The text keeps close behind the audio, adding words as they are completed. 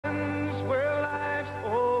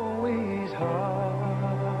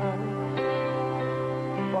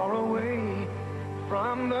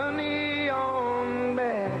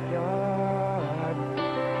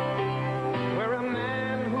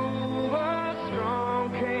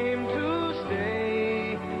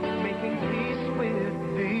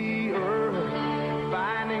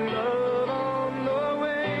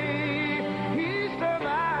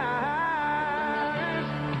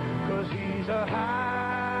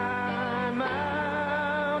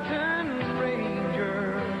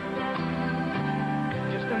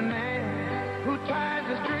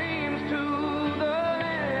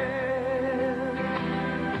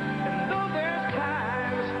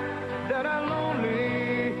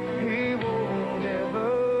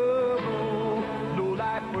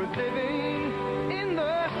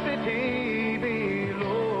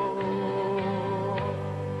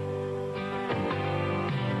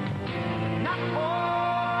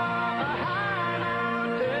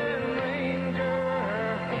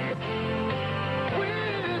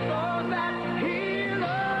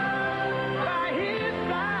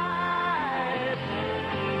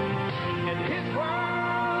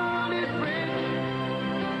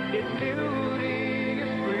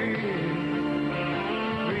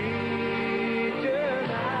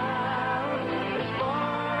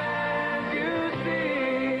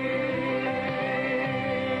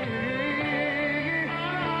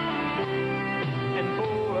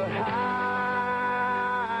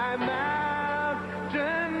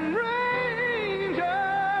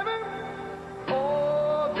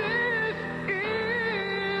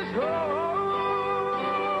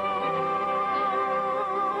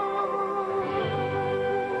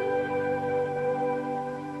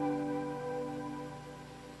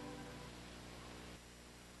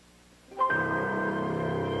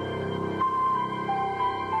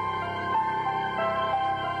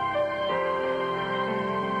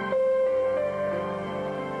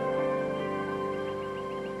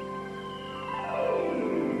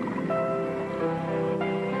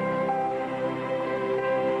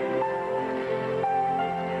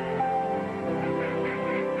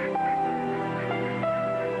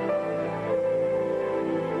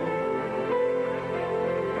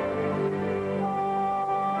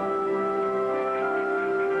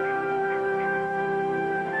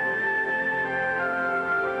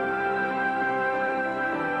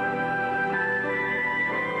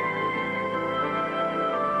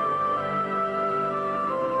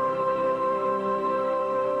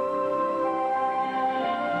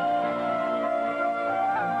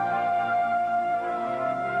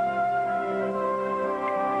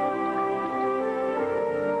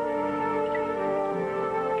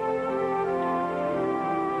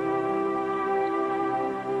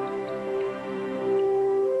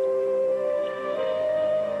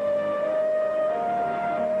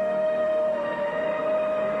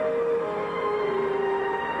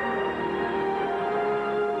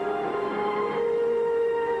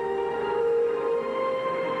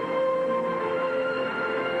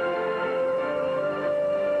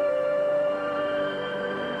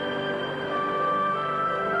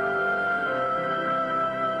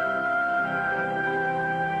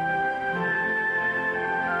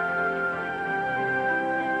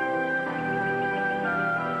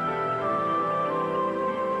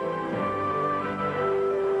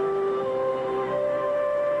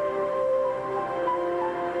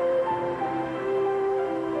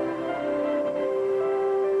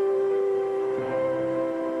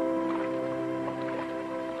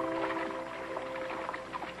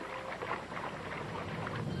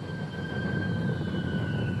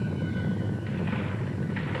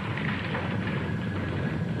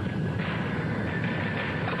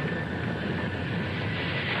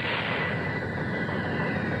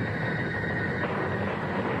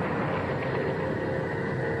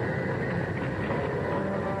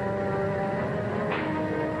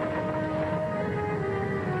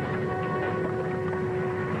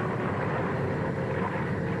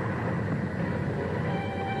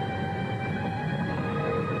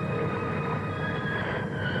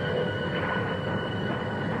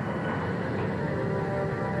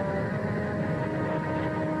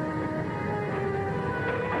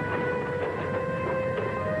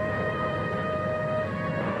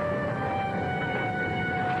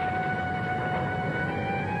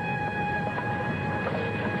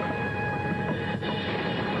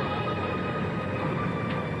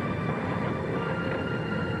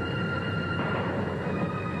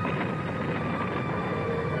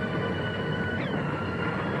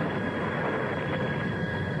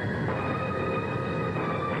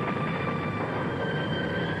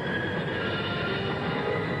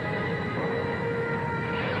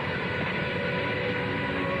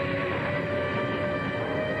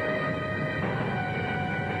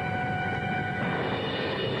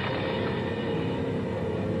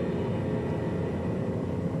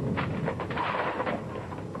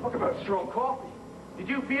strong coffee. Did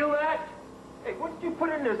you feel that? Hey, what did you put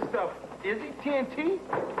in this stuff? Izzy? TNT?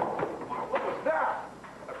 What was that?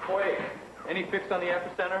 A quake. Any fix on the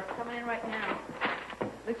epicenter? Coming in right now.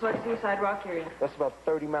 Looks like Suicide Rock area. That's about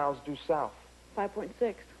 30 miles due south.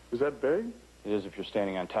 5.6. Is that big? It is if you're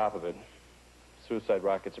standing on top of it. Suicide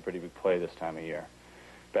Rock gets a pretty big play this time of year.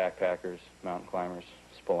 Backpackers, mountain climbers,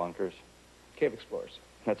 spelunkers. Cave explorers.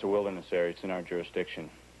 That's a wilderness area. It's in our jurisdiction.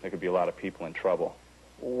 There could be a lot of people in trouble.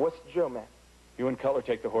 What's the drill, man? You and Cutler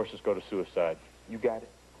take the horses, go to Suicide. You got it.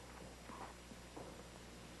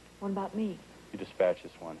 What about me? You dispatch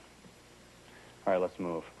this one. All right, let's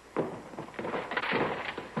move.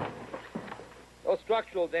 No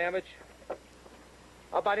structural damage.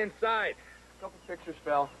 How about inside? Couple pictures,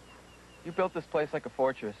 Phil. You built this place like a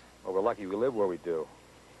fortress. Well, we're lucky we live where we do.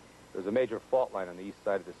 There's a major fault line on the east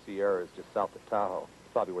side of the Sierras just south of Tahoe.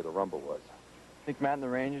 Probably where the rumble was. Think Matt and the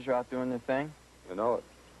Rangers are out doing their thing? You know it.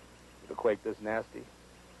 With a quake this nasty,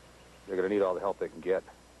 they're going to need all the help they can get.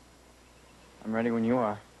 I'm ready when you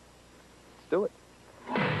are. Let's do it.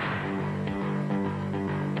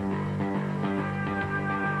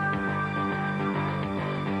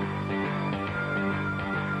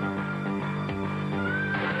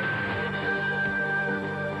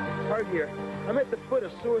 Hart here. I'm at the foot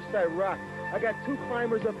of Suicide Rock. I got 2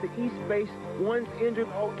 climbers up the east face. One's injured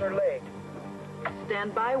holding her leg.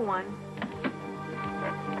 Stand by 1.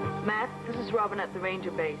 Matt, this is Robin at the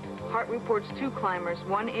Ranger base. Hart reports 2 climbers,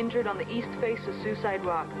 1 injured on the east face of Suicide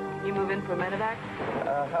Rock. Can you move in for a medevac?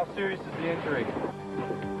 How serious is the injury?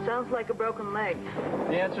 Sounds like a broken leg.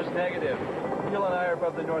 The answer's negative. Gil and I are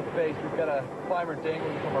above the north face. We've got a climber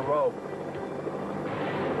dangling from a rope.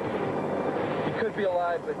 He could be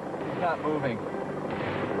alive, but he's not moving.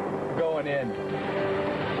 We're going in.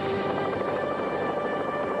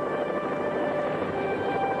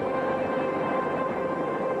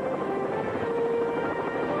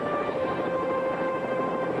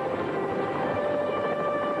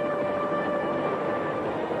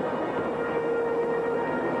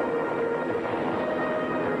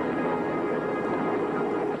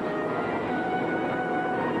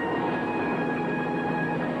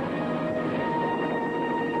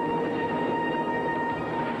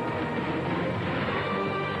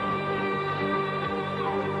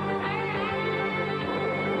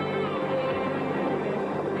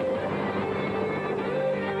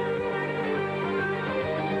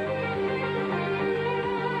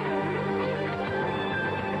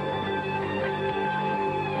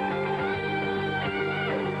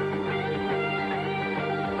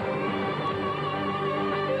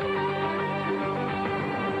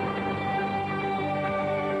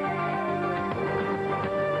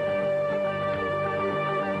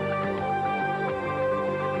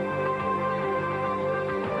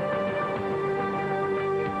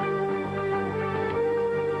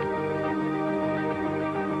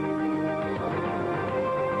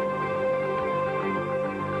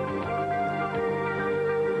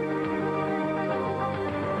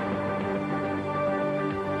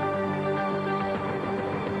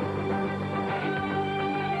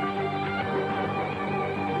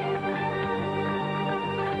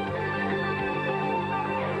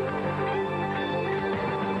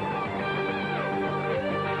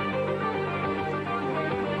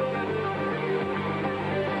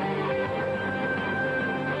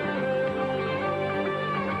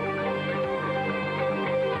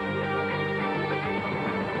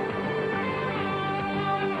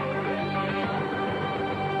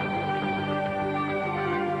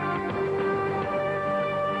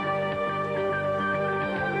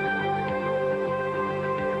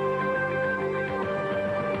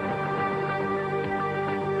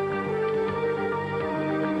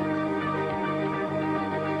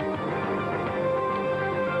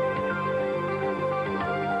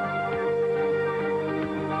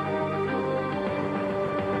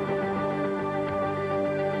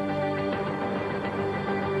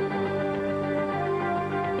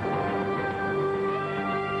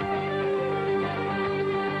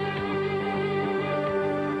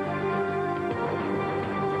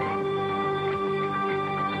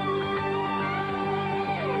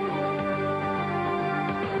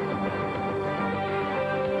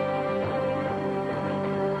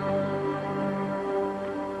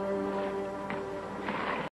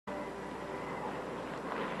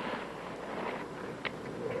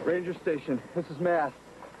 Ranger Station, this is Matt.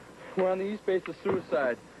 We're on the east base of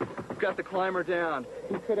Suicide. We've got the climber down.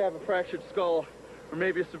 He could have a fractured skull or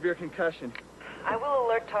maybe a severe concussion. I will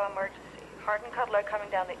alert to emergency. Hart and Cutler are coming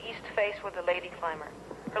down the east face with the lady climber.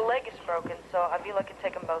 Her leg is broken, so I feel I can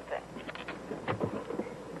take them both in.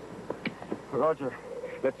 Roger.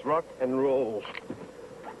 Let's rock and roll.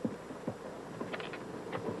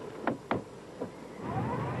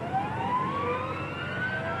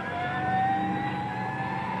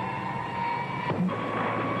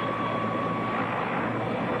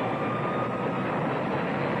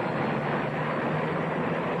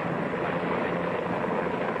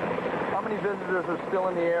 How many visitors are still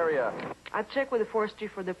in the area? I checked with the forestry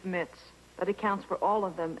for the permits. That accounts for all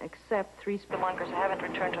of them, except 3 spelunkers who haven't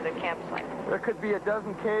returned to their campsite. There could be a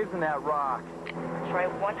dozen caves in that rock. Try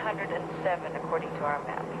 107, according to our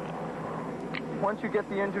map. Once you get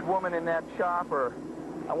the injured woman in that chopper,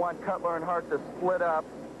 I want Cutler and Hart to split up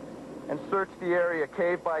and search the area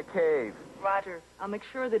cave by cave. Roger. I'll make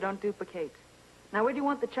sure they don't duplicate. Now, where do you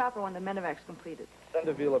want the chopper when the medevac's completed? Send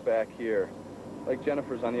Avila back here. Lake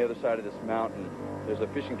Jennifer's on the other side of this mountain. There's a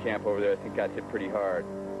fishing camp over there I think got hit pretty hard.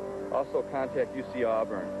 Also contact UC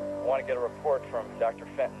Auburn. I want to get a report from Dr.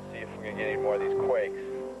 Fenton, see if we can get any more of these quakes.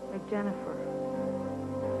 Lake Jennifer.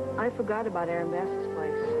 I forgot about Aaron Bass's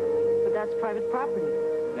place. But that's private property.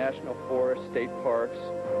 National forests, state parks,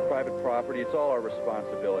 private property, it's all our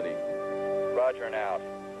responsibility. Roger and out.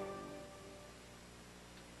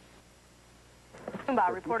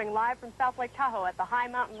 Reporting live from South Lake Tahoe at the High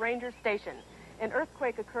Mountain Ranger Station. An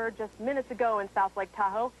earthquake occurred just minutes ago in South Lake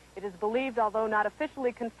Tahoe. It is believed, although not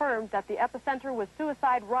officially confirmed, that the epicenter was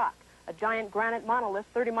Suicide Rock, a giant granite monolith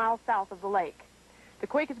 30 miles south of the lake. The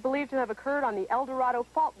quake is believed to have occurred on the El Dorado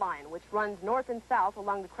fault line, which runs north and south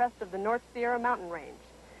along the crest of the North Sierra mountain range.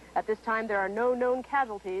 At this time, there are no known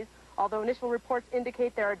casualties, although initial reports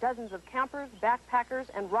indicate there are dozens of campers, backpackers,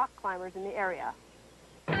 and rock climbers in the area.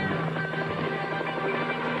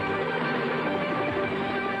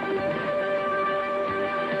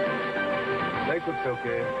 Lake looks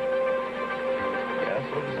okay. Yeah,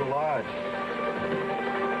 so does the lodge.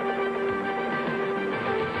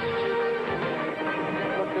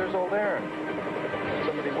 Look, there's old Aaron.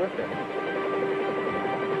 Somebody with him.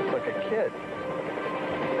 Looks like a kid.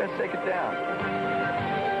 Let's take it down.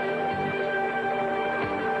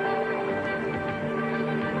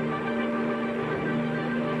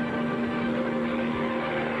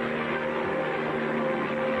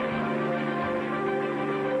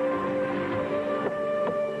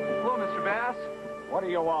 What do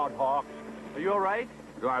you want, Hawks? Are you all right?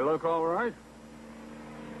 Do I look all right?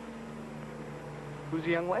 Who's the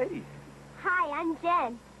young lady? Hi, I'm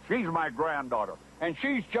Jen. She's my granddaughter, and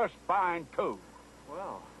she's just fine, too.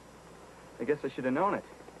 Well, I guess I should have known it.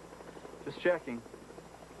 Just checking.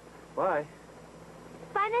 Bye.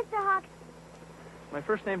 Bye, Mr. Hawks. My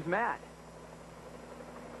first name's Matt.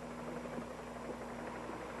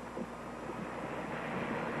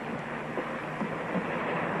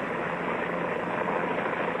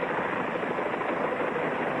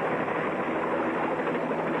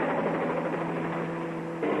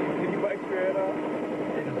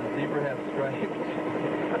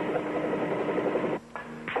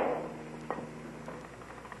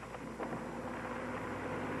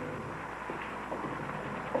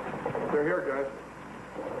 They're here, guys.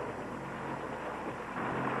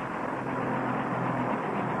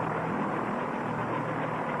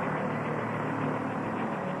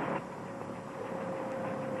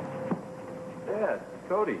 Dad,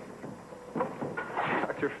 Cody.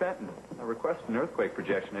 Dr. Fenton. I requested an earthquake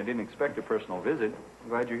projection. I didn't expect a personal visit. I'm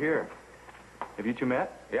glad you're here. Have you two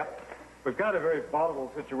met? Yep. We've got a very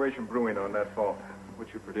volatile situation brewing on that fault.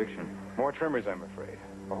 What's your prediction? More tremors, I'm afraid.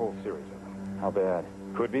 A whole series of them. How bad?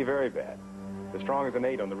 Could be very bad. As strong as an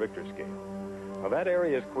 8 on the Richter scale. Now, that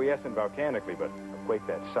area is quiescent volcanically, but a quake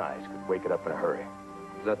that size could wake it up in a hurry.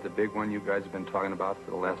 Is that the big one you guys have been talking about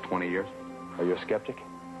for the last 20 years? Are you a skeptic?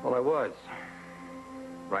 Well, I was.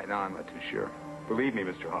 Right now, I'm not too sure. Believe me,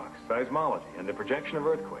 Mr. Hawks, seismology and the projection of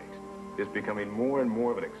earthquakes is becoming more and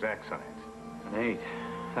more of an exact science. An 8.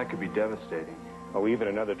 That could be devastating. Oh, even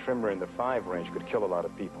another tremor in the 5 range could kill a lot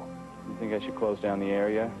of people. You think I should close down the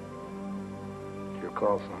area? It's your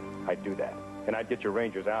call, son. I'd do that. And I'd get your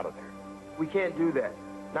rangers out of there. We can't do that.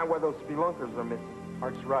 Not where those spelunkers are missing.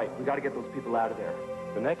 Art's right. We got to get those people out of there.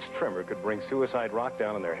 The next tremor could bring Suicide Rock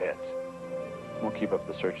down on their heads. We'll keep up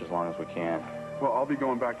the search as long as we can. Well, I'll be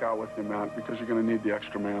going back out with you, Matt, because you're going to need the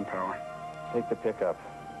extra manpower. Take the pickup.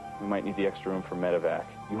 We might need the extra room for medevac.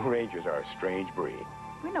 You rangers are a strange breed.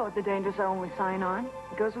 We know what the dangers are when we sign on.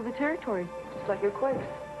 It goes with the territory, just like your quakes.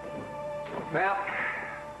 Map.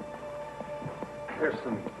 There's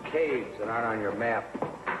some caves that aren't on your map.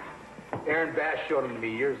 Aaron Bass showed them to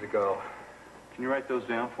me years ago. Can you write those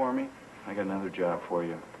down for me? I got another job for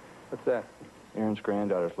you. What's that? Aaron's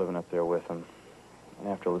granddaughter's living up there with him. And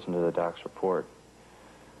after listening to the doc's report,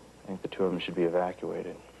 I think the two of them should be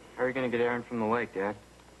evacuated. How are you going to get Aaron from the lake, Dad?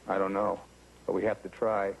 I don't know, but we have to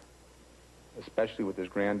try, especially with his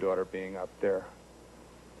granddaughter being up there.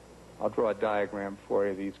 I'll draw a diagram for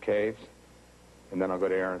you of these caves, and then I'll go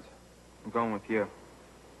to Aaron's. I'm going with you.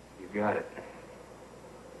 You got it.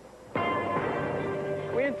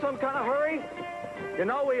 We in some kind of hurry? You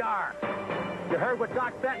know we are. You heard what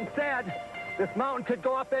Doc Benton said. This mountain could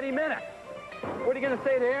go up any minute. What are you going to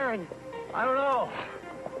say to Aaron? I don't know.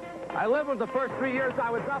 I lived with him the first 3 years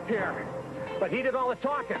I was up here, but he did all the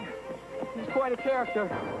talking. He's quite a character.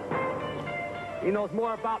 He knows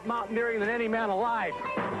more about mountaineering than any man alive,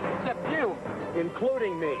 except you,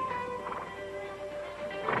 including me.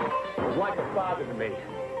 He was like a father to me.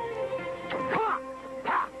 Ha!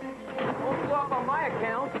 Ha! Don't go up on my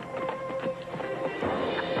account.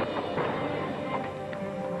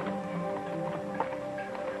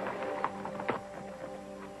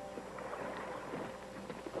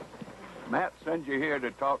 Matt sends you here to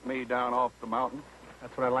talk me down off the mountain?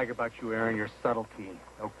 That's what I like about you, Aaron, your subtlety.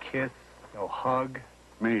 No kiss, no hug.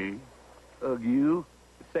 Me? Hug you?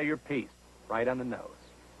 Say your piece, right on the nose.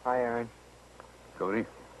 Hi, Aaron. Cody.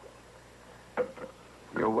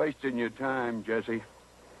 You're wasting your time, Jesse.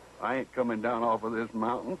 I ain't coming down off of this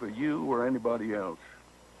mountain for you or anybody else.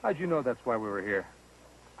 How'd you know that's why we were here?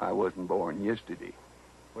 I wasn't born yesterday.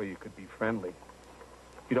 Well, you could be friendly.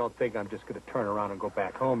 You don't think I'm just going to turn around and go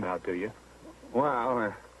back home now, do you?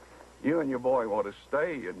 Well, you and your boy want to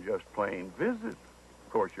stay and just plain visit.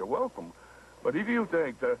 Of course, you're welcome. But if you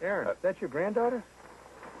think that... Aaron, that's your granddaughter?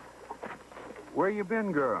 Where you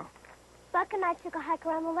been, girl? Buck and I took a hike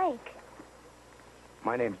around the lake.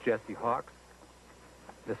 My name's Jesse Hawks.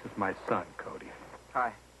 This is my son, Cody.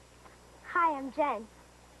 Hi. Hi, I'm Jen.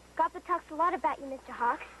 Papa talks a lot about you, Mr.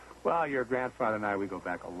 Hawks. Well, your grandfather and I, we go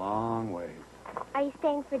back a long ways. Are you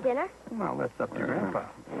staying for dinner? Well, that's up to your grandpa.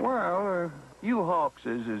 Well, you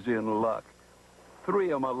Hawkses is in luck.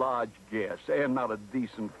 3 of 'em are lodge guests, and not a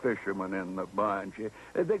decent fisherman in the bunch.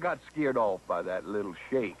 They got scared off by that little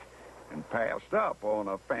shake and passed up on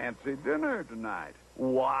a fancy dinner tonight.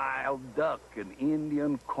 Wild duck and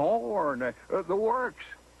Indian corn, the works.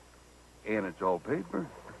 And it's all paper.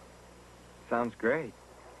 Sounds great.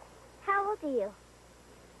 How old are you?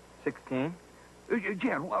 16?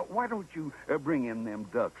 Jen, why don't you bring in them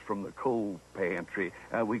ducks from the coal pantry?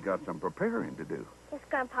 We got some preparing to do. Yes,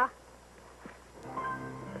 Grandpa.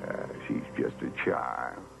 She's just a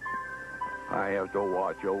child. I have to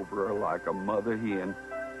watch over her like a mother hen.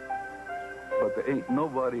 But there ain't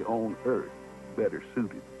nobody on earth better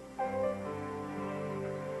suited.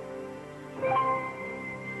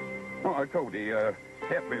 Oh, Cody,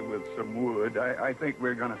 help me with some wood. I think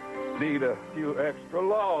we're going to need a few extra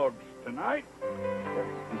logs tonight.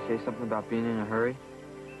 You say something about being in a hurry?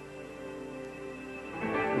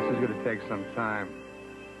 This is going to take some time.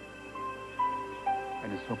 I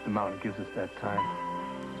just hope the mountain gives us that time.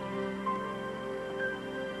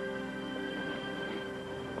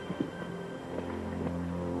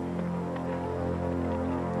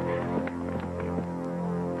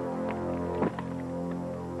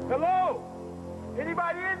 Hello?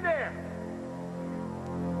 Anybody in there?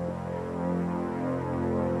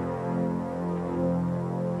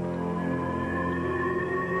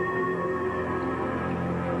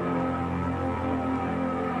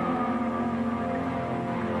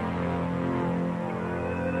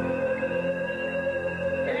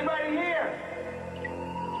 Anybody here?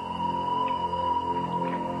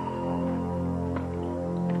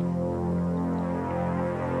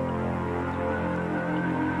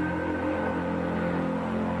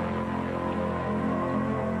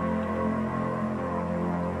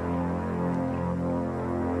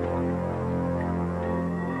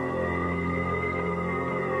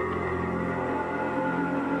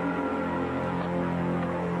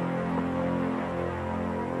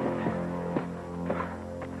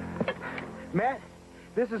 Matt,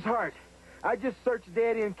 this is Hart. I just searched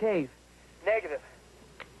Daddy and Cave. Negative.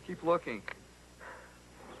 Keep looking.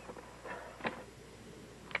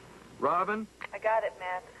 Robin? I got it,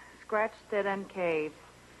 Matt. Scratch Dead End Cave.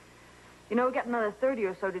 You know, we got another 30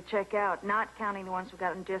 or so to check out, not counting the ones we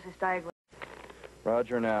got in Jesse's diagram.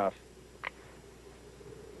 Roger and out.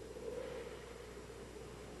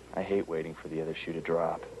 I hate waiting for the other shoe to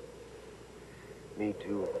drop. Me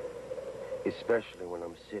too. Especially when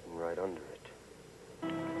I'm sitting right under it.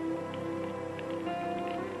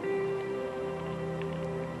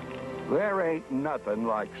 There ain't nothing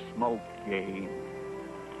like smoked game.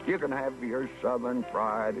 You can have your southern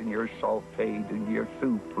fried and your sauteed and your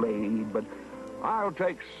souffled, but I'll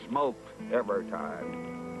take smoked every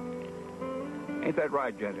time. Ain't that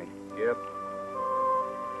right, Jesse? Yep.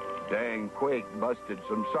 Dang quake busted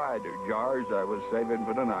some cider jars I was saving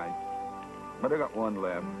for tonight. But I got one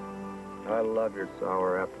left. I love your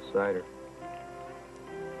sour apple cider.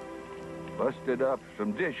 Busted up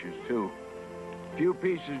some dishes, too. Few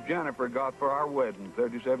pieces Jennifer got for our wedding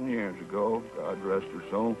 37 years ago. God rest her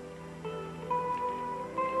soul.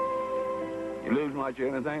 You lose much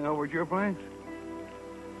of anything over at your place?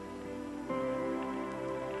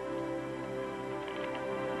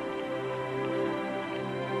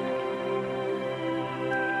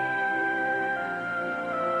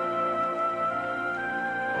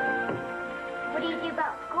 What do you do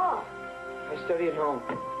about school? I study at home.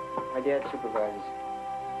 My dad supervises.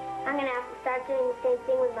 I'm gonna have to start doing the same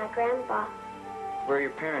thing with my grandpa. Where are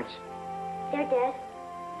your parents? They're dead.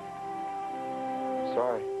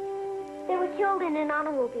 Sorry. They were killed in an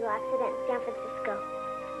automobile accident in San Francisco.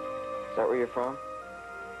 Is that where you're from?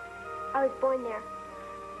 I was born there.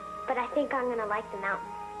 But I think I'm gonna like the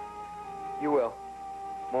mountains. You will.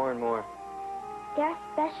 More and more. They're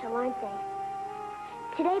special, aren't they?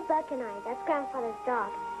 Today, Buck and I, that's Grandfather's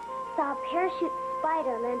dog, saw a parachute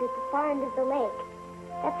spider land at the far end of the lake.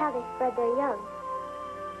 That's how they spread their young.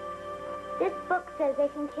 This book says they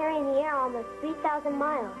can carry in the air almost 3,000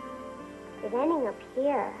 miles. They're landing up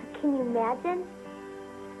here. Can you imagine?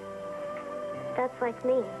 That's like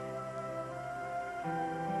me.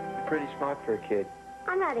 You're pretty smart for a kid.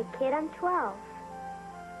 I'm not a kid, I'm 12.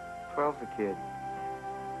 12's a kid.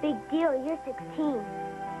 Big deal, you're 16.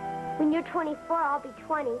 When you're 24, I'll be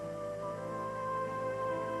 20.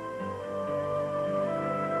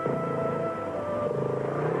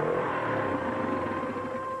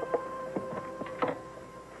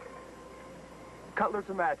 Cutler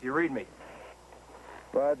to Matt, do you read me?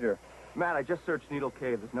 Roger. Matt, I just searched Needle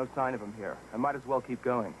Cave. There's no sign of him here. I might as well keep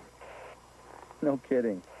going. No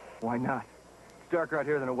kidding. Why not? It's darker out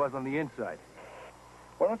here than it was on the inside.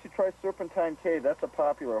 Why don't you try Serpentine Cave? That's a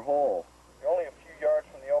popular hole. You're only a few yards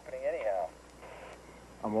from the opening anyhow.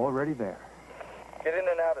 I'm already there. Get in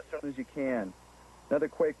and out as soon as you can. Another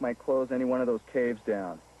quake might close any one of those caves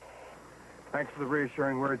down. Thanks for the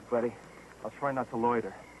reassuring words, buddy. I'll try not to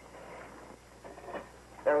loiter.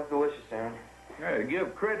 That was delicious, Aaron. Hey,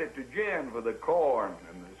 give credit to Jen for the corn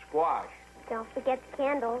and the squash. Don't forget the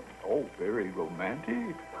candles. Oh, very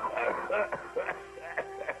romantic.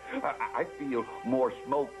 I feel more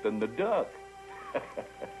smoke than the duck.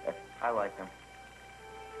 I like them.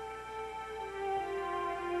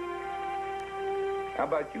 How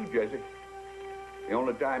about you, Jesse? The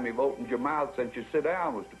only time you've opened your mouth since you sit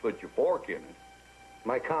down was to put your fork in it.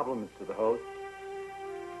 My compliments to the host.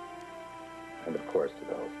 And, of course, to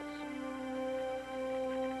the hostess.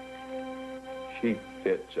 She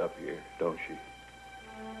fits up here, don't she?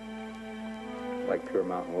 Like pure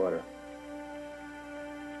mountain water.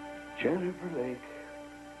 Jennifer Lake.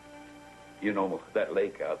 You know, that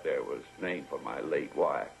lake out there was named for my late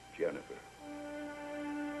wife, Jennifer.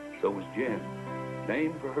 So was Jen,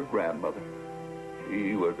 named for her grandmother.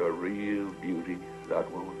 She was a real beauty,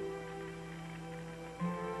 that woman.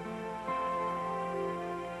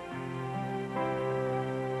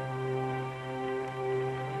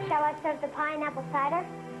 Shall I serve the pineapple cider?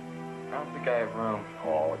 I don't think I have room.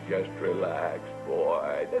 Oh, just relax,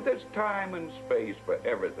 boy. There's time and space for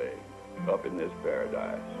everything up in this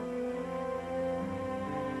paradise.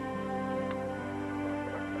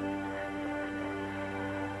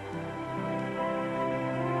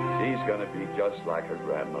 She's gonna be just like her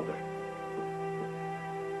grandmother.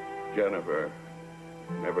 Jennifer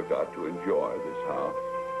never got to enjoy this house.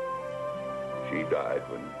 She died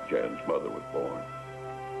when Jen's mother was born.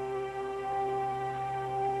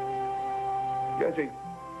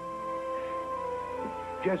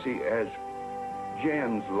 Jesse, as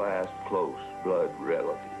Jen's last close blood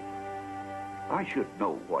relative, I should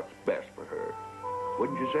know what's best for her.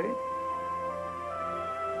 Wouldn't you say?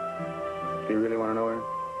 Do you really want to know her?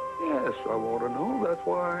 Yes, I want to know. That's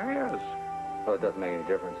why I asked. Well, it doesn't make any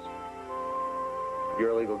difference.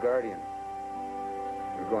 You're a legal guardian.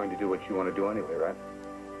 You're going to do what you want to do anyway, right?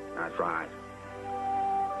 That's right.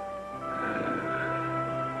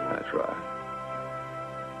 That's right.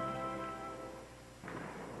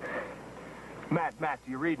 Matt,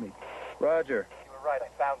 do you read me? Roger. You were right, I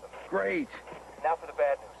found them. Great. Now for the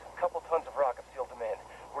bad news. A couple tons of rock have sealed them in.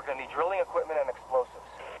 We're going to need drilling equipment and explosives.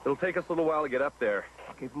 It'll take us a little while to get up there.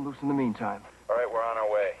 I'll keep them loose in the meantime. All right, we're on our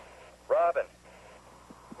way. Robin.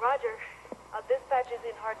 Roger. I'll dispatch us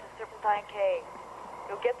in hard to Serpentine Cave.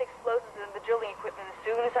 You'll get the explosives and the drilling equipment as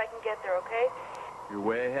soon as I can get there, okay? You're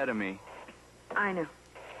way ahead of me. I know.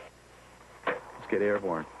 Let's get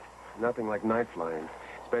airborne. Nothing like night flying,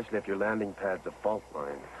 especially if your landing pad's a fault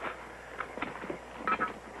line.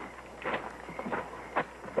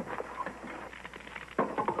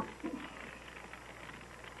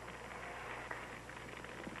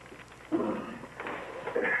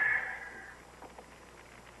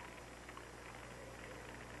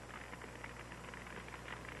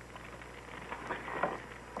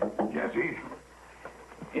 Jesse,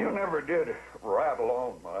 you never did rattle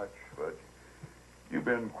on much, but you've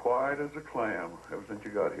been quiet as a clam ever since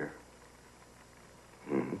you got here.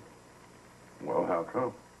 Mm-hmm. Well, how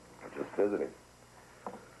come? I'm just visiting.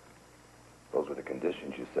 Those were the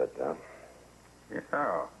conditions you set down. Yeah,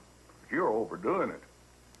 but you're overdoing it.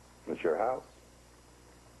 It's your house.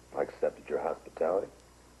 I accepted your hospitality.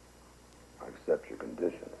 I accept your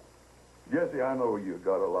conditions. Jesse, I know you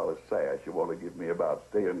got a lot of sass you want to give me about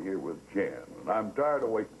staying here with Jen, and I'm tired of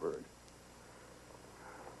waiting for it.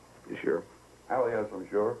 You sure? Hell yes, I'm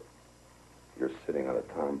sure. You're sitting on a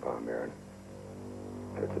time bomb, Aaron.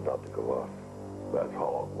 And it's about to go off. That's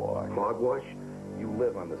hogwash. Hogwash? You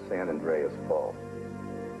live on the San Andreas Fault.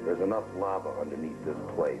 There's enough lava underneath this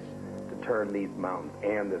place to turn these mountains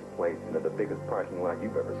and this place into the biggest parking lot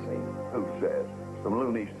you've ever seen. Who says? Some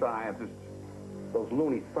loony scientists. Those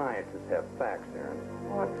loony scientists have facts, Aaron.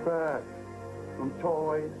 What facts? Some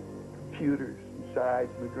toys, computers, and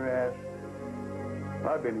sides in the grass.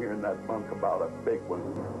 I've been hearing that bunk about a big one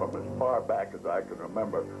from as far back as I can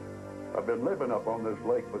remember. I've been living up on this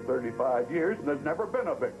lake for 35 years, and there's never been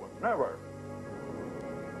a big one. Never.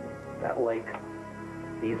 That lake,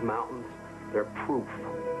 these mountains, they're proof.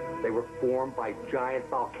 They were formed by giant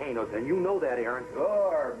volcanoes, and you know that, Aaron.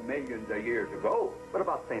 Or millions of years ago. What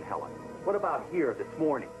about St. Helens? What about here this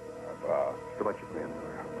morning? What about your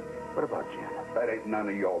granddaughter? What about Jen? That ain't none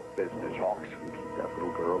of your business, Hawks. You keep that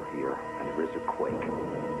little girl here, and there is a quake.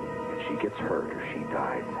 If she gets hurt or she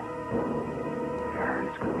dies, Aaron,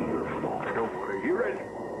 it's going to be your fault. Don't worry, you ready?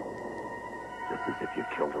 Just as if you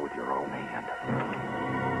killed her with your own hand.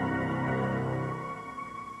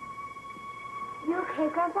 You okay,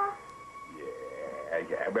 Grandpa?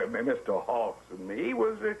 Yeah, but Mr. Hawks and me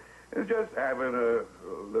was just having a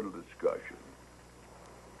little discussion.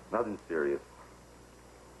 Nothing serious.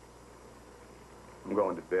 I'm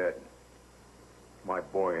going to bed. My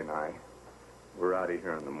boy and I, we're out of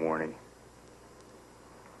here in the morning.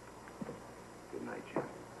 Good night, Jim.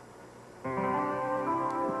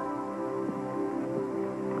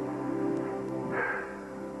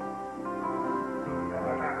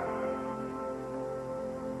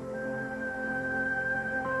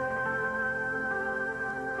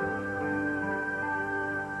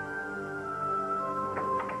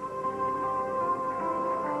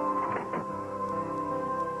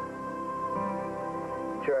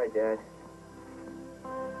 Sure, Dad.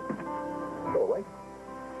 Go away.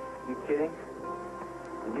 You kidding?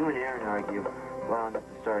 When you and Aaron argue, well enough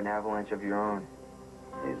to start an avalanche of your own.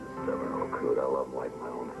 He's a stubborn old coot. I love him like my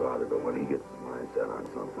own father, but when he gets his mind set on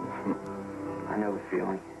something... I know the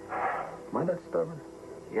feeling. Am I that stubborn?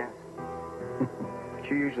 Yes. But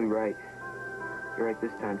you're usually right. You're right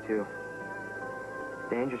this time, too.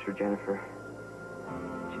 It's dangerous for Jennifer.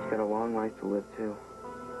 She's got a long life to live, too.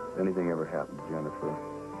 If anything ever happened to Jennifer...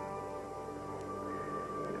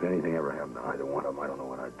 If anything ever happened to either one of them, I don't know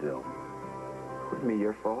what I'd do. It wouldn't be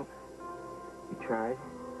your fault. You tried.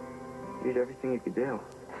 You did everything you could do.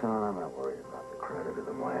 Son, I'm not worried about the credit or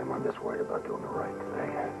the blame. I'm just worried about doing the right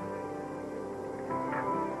thing.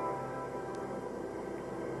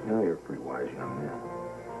 You know, you're a pretty wise young man.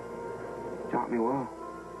 You taught me well.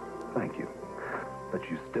 Thank you. But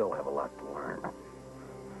you still have a lot to learn.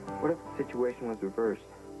 What if the situation was reversed?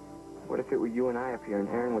 What if it were you and I up here and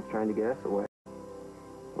Aaron was trying to get us away?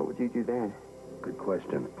 What would you do then? Good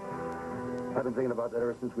question. I've been thinking about that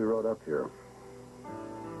ever since we rode up here.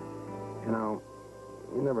 You know,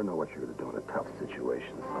 you never know what you're going to do in a tough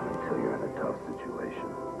situation, son, until you're in a tough situation.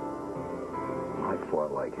 I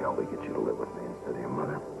fought like hell to get you to live with me instead of your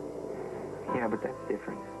mother. Yeah, but that's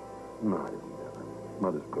different. No, it isn't different.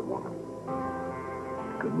 Mother's a good woman.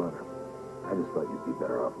 Good mother. I just thought you'd be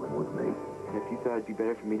better off living with me. And if you thought it'd be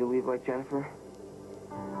better for me to leave like Jennifer?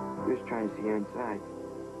 You're just trying to see Aaron's side.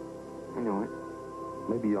 I know it.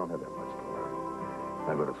 Maybe you don't have that much to learn.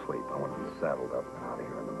 Now go to sleep. I want to be saddled up and out of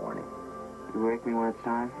here in the morning. You wake me when it's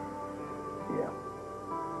time? Yeah.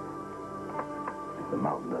 If the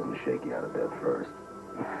mountain doesn't shake you out of bed first.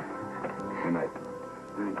 Good night.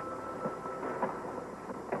 Good night.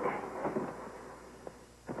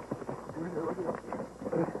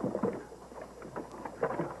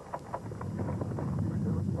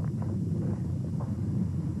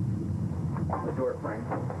 The door, Frank.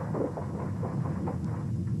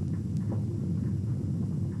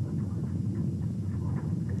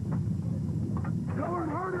 Going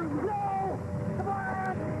harder! No! Come on!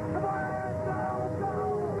 Come on! Go! Go!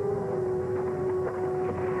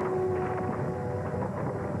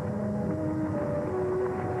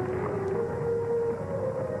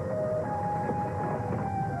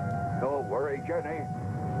 Don't worry, Jenny.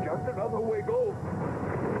 Just another wiggle.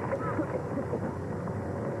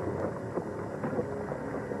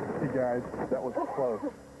 guys. That was close.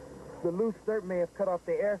 The loose dirt may have cut off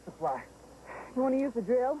the air supply. You want to use the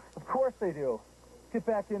drill? Of course they do. Get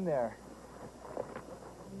back in there.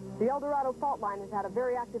 The El Dorado fault line has had a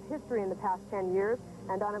very active history in the past 10 years,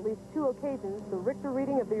 and on at least 2 occasions, the Richter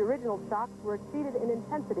reading of the original shocks were exceeded in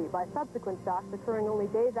intensity by subsequent shocks occurring only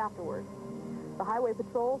days afterwards. The Highway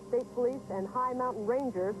Patrol, State Police, and High Mountain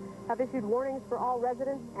Rangers have issued warnings for all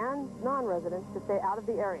residents and non-residents to stay out of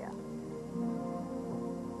the area.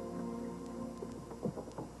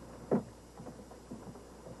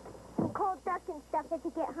 Some cold duck and stuff if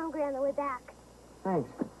you get hungry on the way back. Thanks.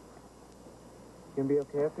 You gonna be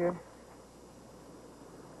okay up here?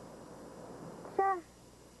 Sure.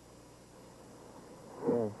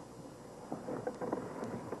 Yeah.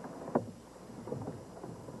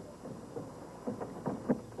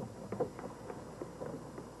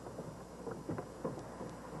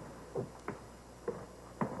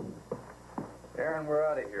 Aaron, we're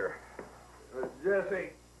out of here. Jesse,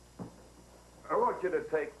 I want you to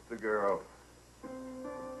take the girl.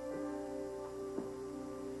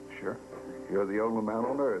 Sure. You're the only man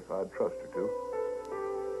on earth I'd trust her to.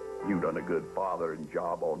 You've done a good fathering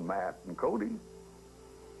job on Matt and Cody.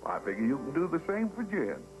 I figure you can do the same for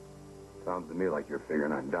Jen. Sounds to me like you're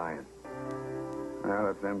figuring on dying. Well,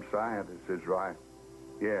 if them scientists is right,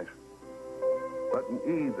 yes. But in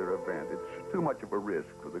either event, it's too much of a risk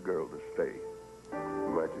for the girl to stay.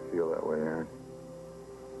 I'm glad you feel that way, Aaron.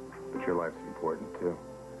 But your life's important, too.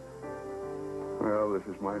 Well, this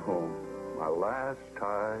is my home. My last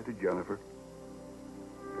tie to Jennifer.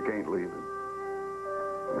 I can't leave it.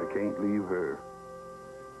 And I can't leave her.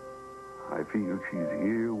 I feel she's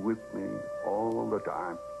here with me all the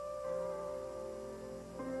time.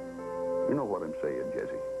 You know what I'm saying,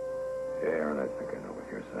 Jesse? Yeah, Aaron, I think I know what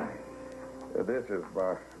you're saying. This is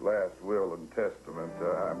my last will and testament.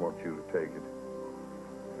 I want you to take it.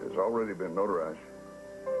 It's already been notarized.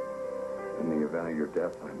 In the event of your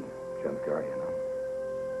death, I'm Jen's guardian.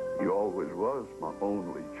 You always was my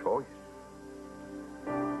only choice.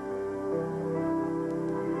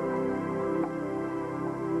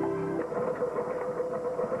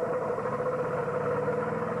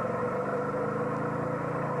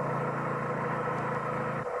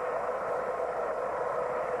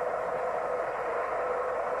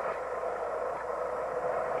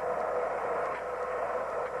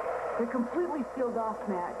 They're completely sealed off,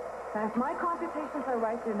 Matt. Now, if my computations are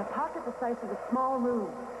right, they're in a pocket the size of a small room.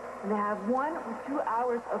 And they have 1 or 2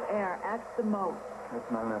 hours of air at the most. That's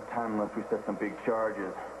not enough time unless we set some big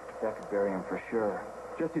charges. That could bury him for sure.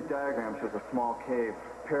 Jesse's diagram shows a small cave,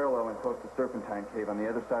 parallel and close to Serpentine Cave on the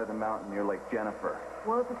other side of the mountain near Lake Jennifer.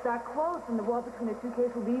 Well, if it's that close, then the wall between the 2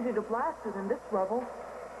 caves will be easier to blast than this rubble.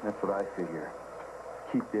 That's what I figure.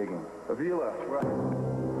 Keep digging. Avila, right.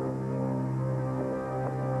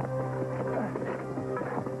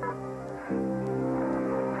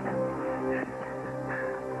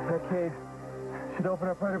 That cave should open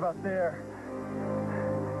up right about there.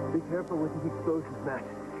 Be careful with these explosions, Matt.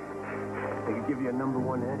 They could give you a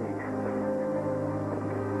 #1 headache.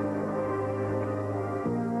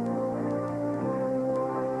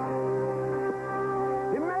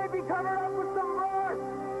 It may be covered up with some brush.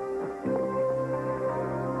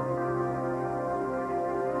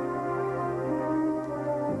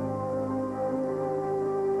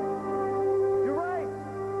 You're right.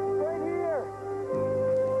 It's right here.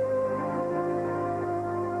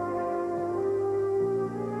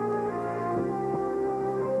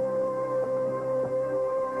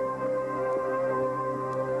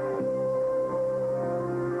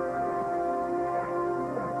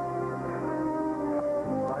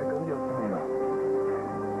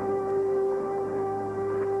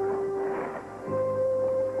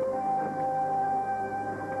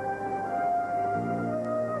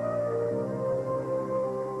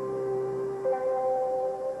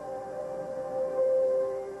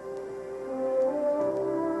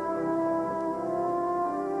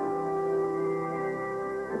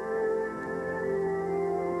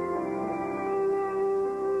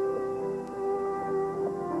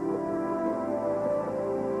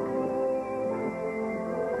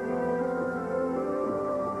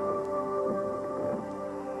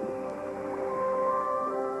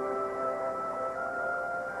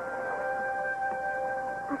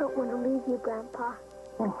 I don't want to leave you, Grandpa.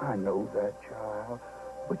 Oh, I know that, child.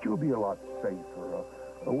 But you'll be a lot safer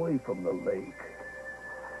away from the lake.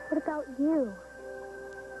 What about you?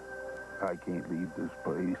 I can't leave this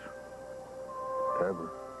place. Ever.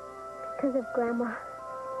 Because of Grandma.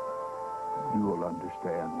 You will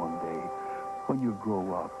understand one day when you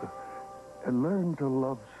grow up and learn to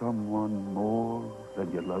love someone more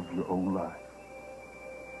than you love your own life.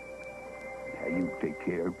 take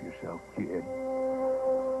care of yourself, kid.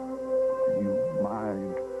 You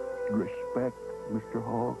mind respect, Mr.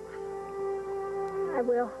 Hawks? I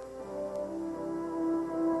will.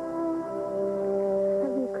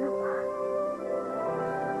 Love you, Grandpa.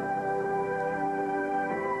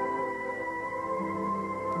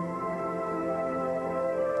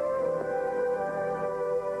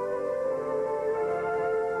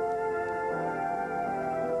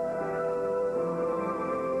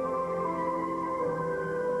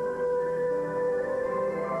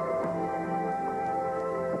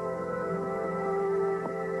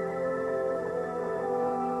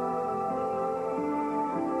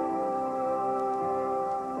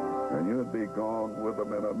 And you'd be gone with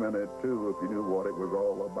them in a minute, too, if you knew what it was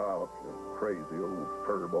all about, you crazy old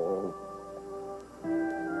furball.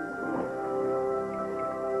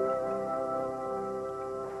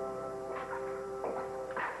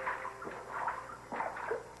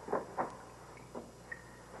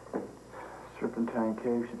 Serpentine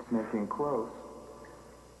Cave should sneak in close.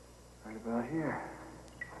 Right about here.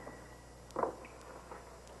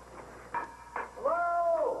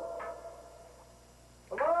 Hello?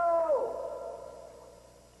 Hello?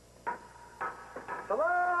 Hello?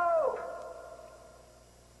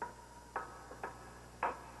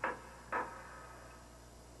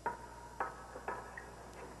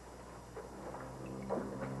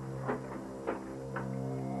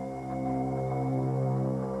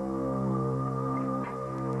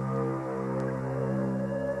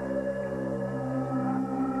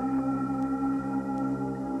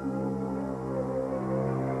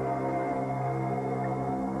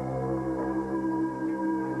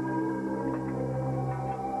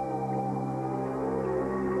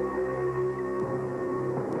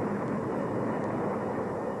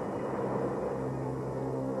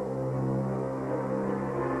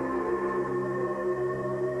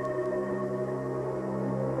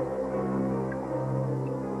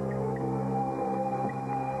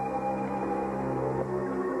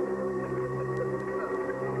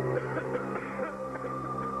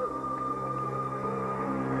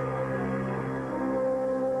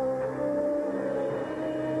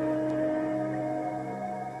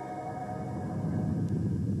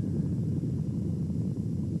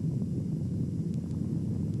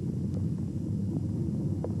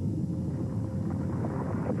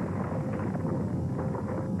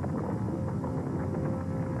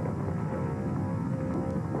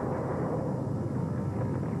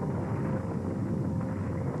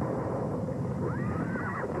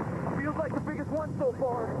 Feels like the biggest one so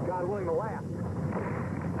far. God willing to last.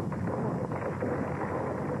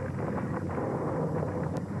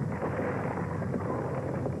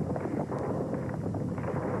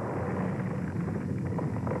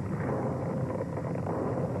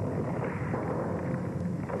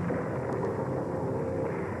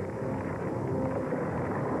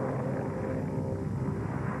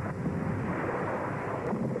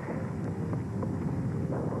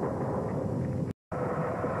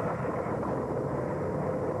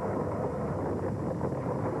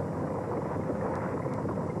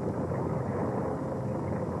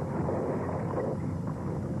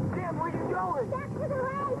 Dan, where you going? Back to the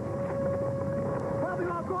lake. Probably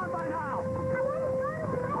all gone by now. I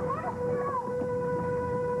want to go to my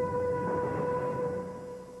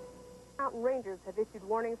Mountain Rangers have issued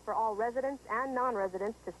warnings for all residents and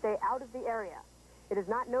non-residents to stay out of the area. It is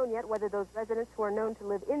not known yet whether those residents who are known to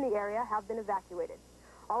live in the area have been evacuated.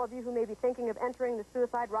 All of you who may be thinking of entering the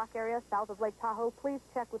Suicide Rock area south of Lake Tahoe, please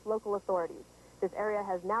check with local authorities. This area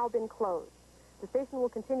has now been closed. The station will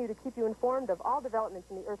continue to keep you informed of all developments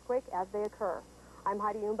in the earthquake as they occur. I'm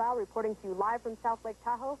Heidi Umbau, reporting to you live from South Lake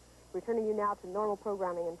Tahoe, returning you now to normal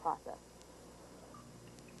programming in process.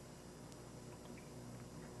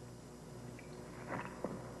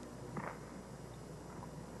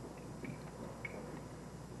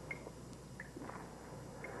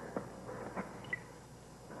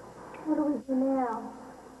 What do we do now?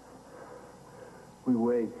 We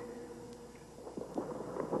wait.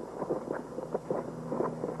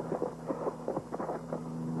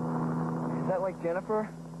 Is that like Jennifer?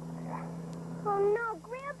 Oh no,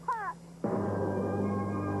 Grandpa!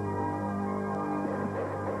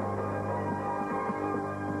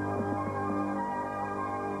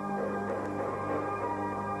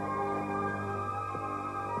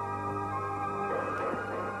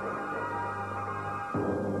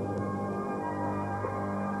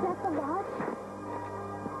 Is that the lodge?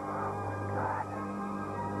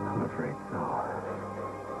 I'm afraid so.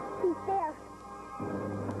 He's there.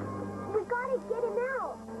 We gotta get him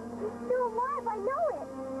out. He's still alive, I know it.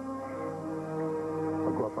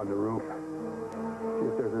 I'll go up on the roof. See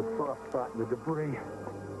if there's a soft spot in the debris.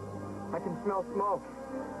 I can smell smoke.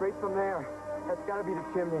 Straight from there. That's gotta be the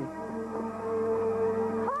chimney.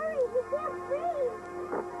 Hurry, we can't breathe.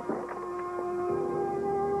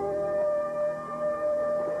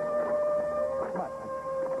 Come on.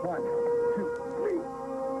 1, 2, 3.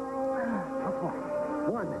 Come on.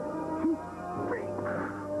 1, 2, 3.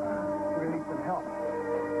 We're gonna need some help.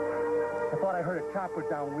 I thought I heard a chopper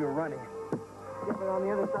down when we were running. Get it on the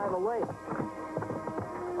other side of the lake.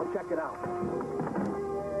 I'll check it out.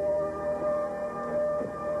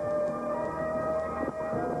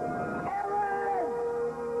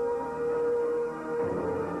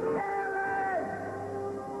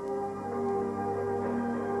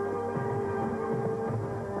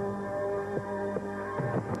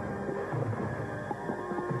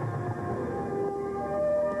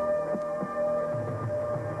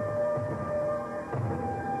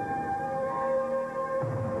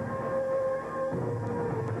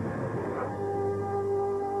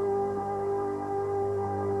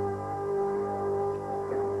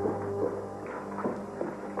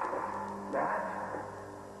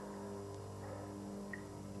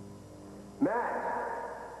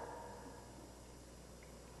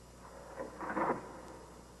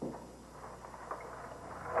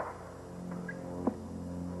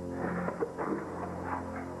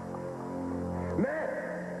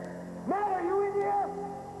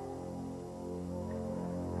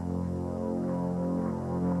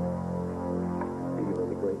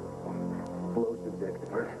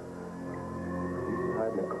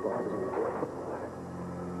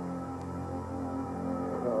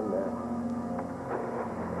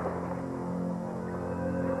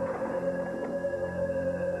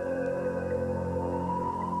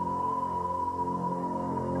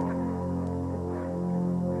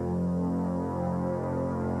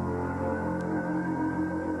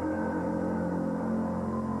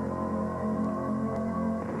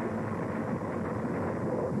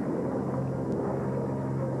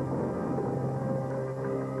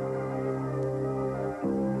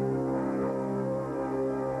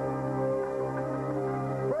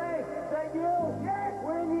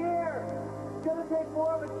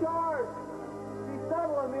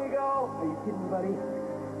 Are you kidding, buddy?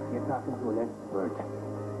 You're talking to an expert.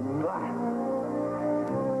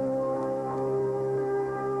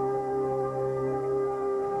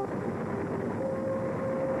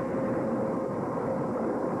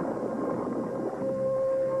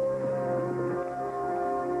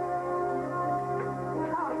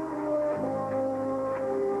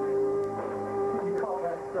 You call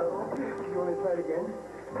that subtle? You want to try it again?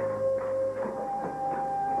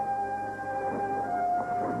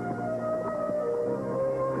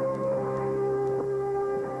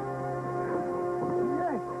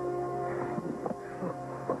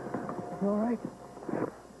 All right.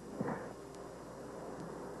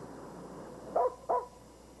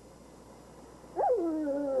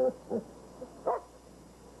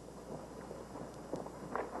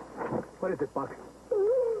 What is it, Buck?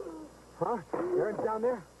 Huh? Aaron's down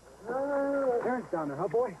there? Aaron's down there, huh,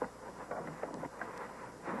 boy?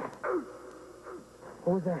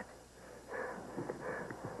 What was that?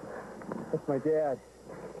 That's my dad.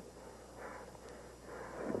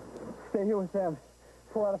 Stay here with them.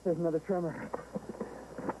 Pull out if there's another tremor.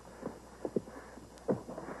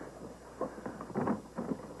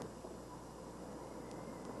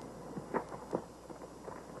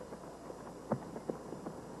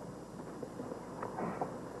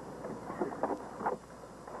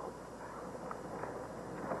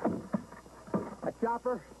 A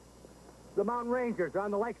chopper? The Mountain Rangers are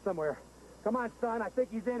on the lake somewhere. Come on, son. I think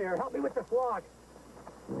he's in here. Help me with this log.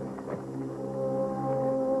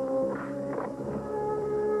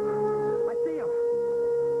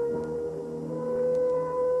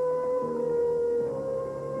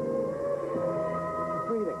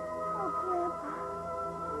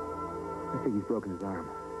 I think he's broken his arm.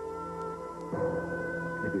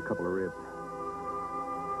 Maybe a couple of ribs.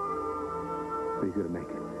 But he's gonna make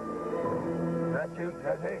it. That's you,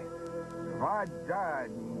 Jesse. If I died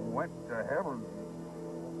and went to heaven,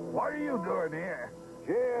 what are you doing here?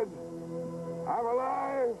 Kid, I'm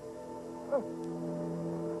alive.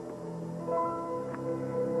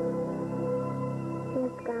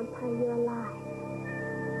 Yes, Grandpa, you're alive.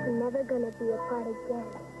 You're never gonna be apart again.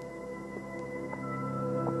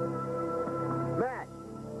 Matt!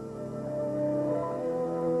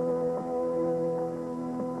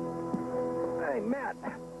 Hey, Matt!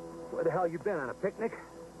 Where the hell you been, on a picnic?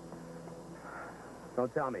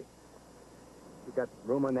 Don't tell me. You got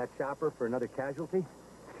room on that chopper for another casualty?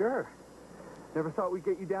 Sure. Never thought we'd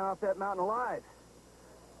get you down off that mountain alive.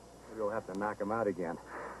 Maybe we'll have to knock him out again.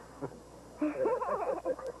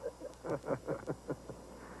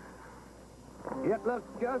 It looks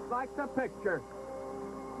just like the picture.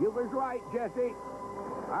 You was right, Jesse.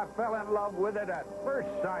 I fell in love with it at first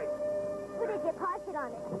sight. Who did you park it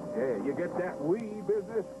on it? Yeah, you get that wee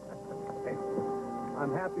business?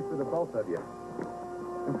 I'm happy for the both of you.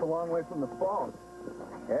 It's a long way from the falls.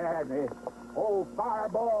 Yeah, the old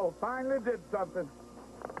fireball finally did something.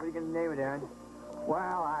 What are you going to name it, Aaron?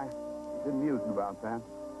 Well, I've been musing about that.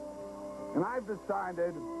 And I've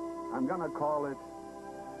decided I'm going to call it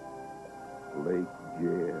Lake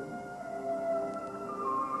Jen.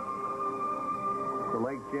 The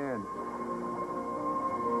Lake Jen.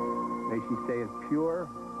 May she stay as pure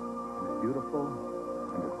and as beautiful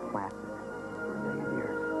and as classic for a million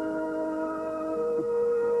years.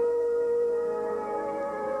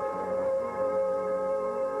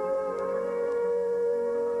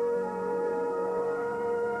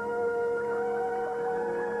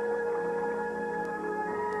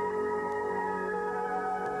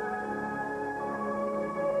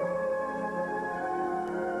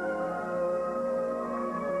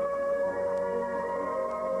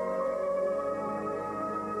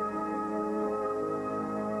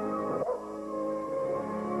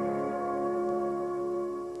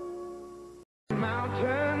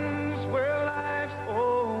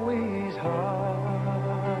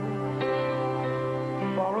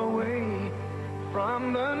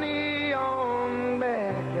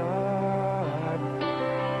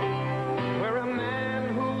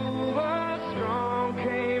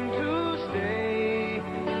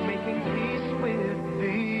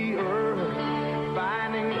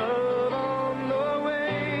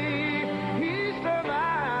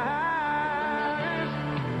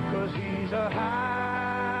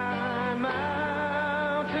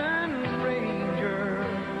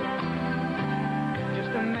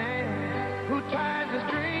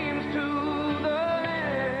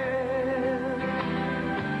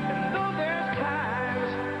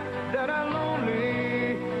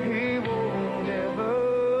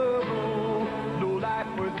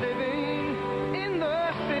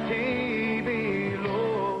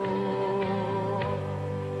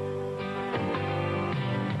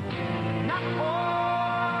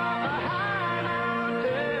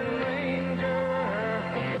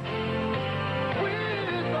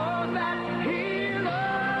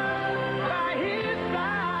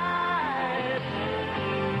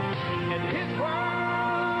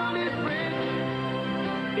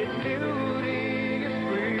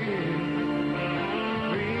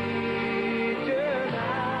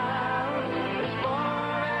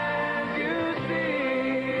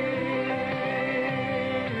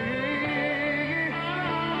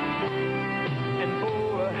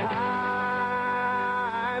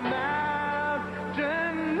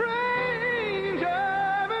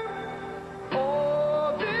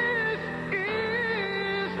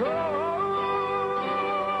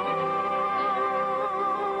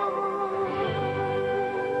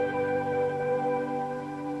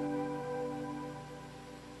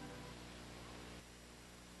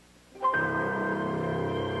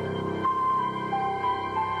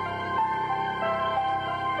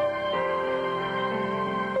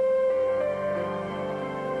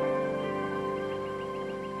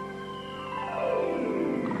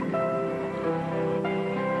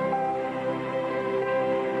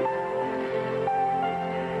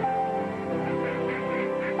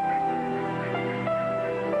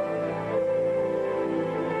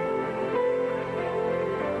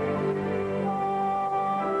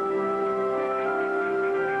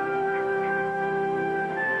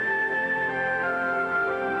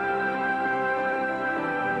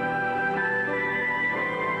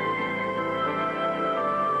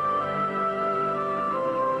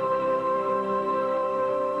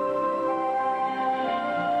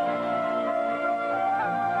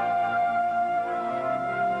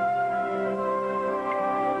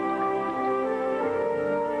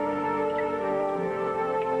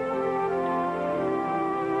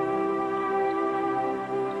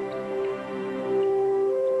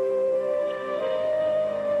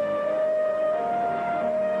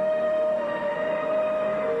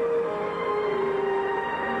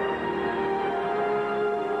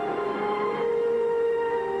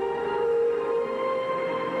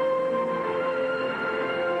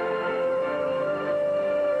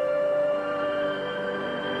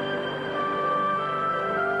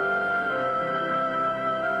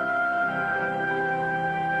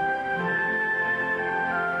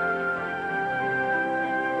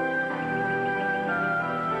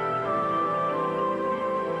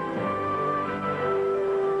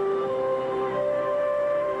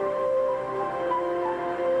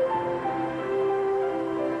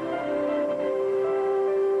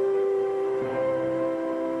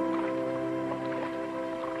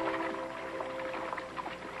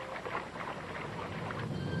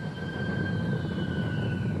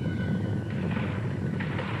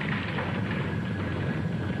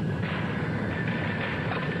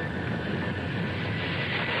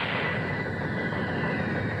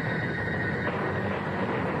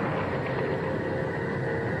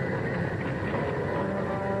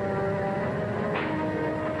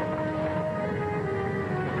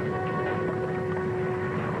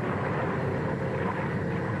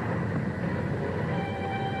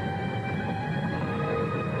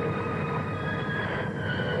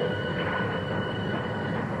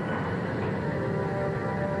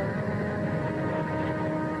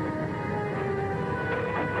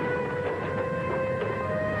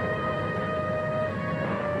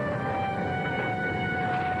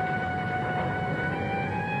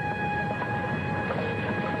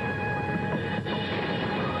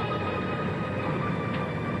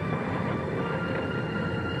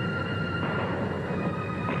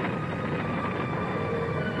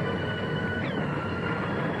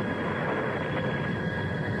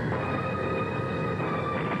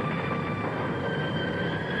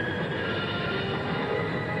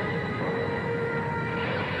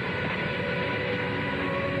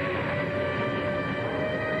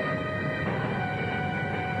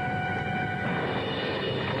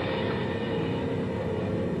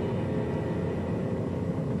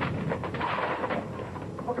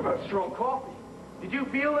 your own coffee. Did you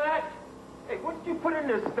feel that? Hey, what did you put in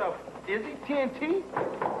this stuff? Izzy? TNT?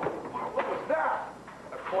 Wow, what was that?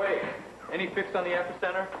 A quake. Any fix on the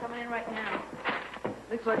epicenter? Coming in right now.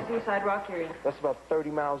 Looks like Suicide Rock area. That's about 30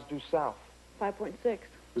 miles due south. 5.6.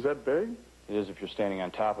 Is that big? It is if you're standing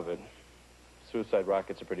on top of it. Suicide Rock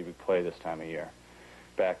gets a pretty big play this time of year.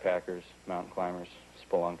 Backpackers, mountain climbers,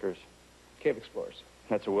 spelunkers. Cave explorers.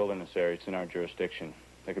 That's a wilderness area. It's in our jurisdiction.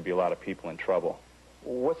 There could be a lot of people in trouble.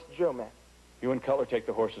 What's the drill, man? You and Cutler take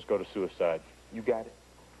the horses, go to Suicide. You got it.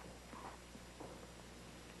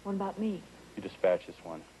 What about me? You dispatch this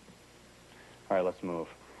one. All right, let's move.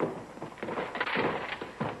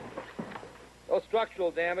 No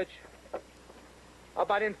structural damage. How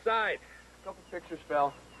about inside? Couple pictures,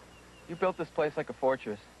 Phil. You built this place like a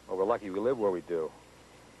fortress. Well, we're lucky we live where we do.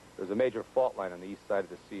 There's a major fault line on the east side of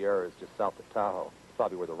the Sierras just south of Tahoe. It's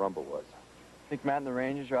probably where the rumble was. Think Matt and the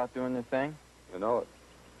Rangers are out doing their thing? You know it.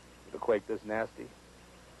 With a quake this nasty,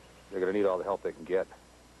 they're going to need all the help they can get.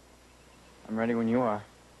 I'm ready when you are.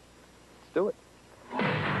 Let's do it.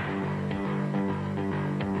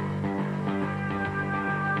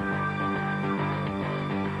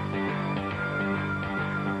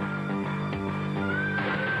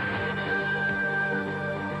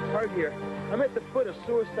 Hart here. I'm at the foot of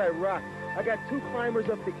Suicide Rock. I got 2 climbers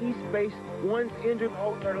up the east face. One's injured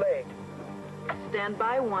holding her leg. Stand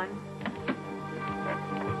by 1.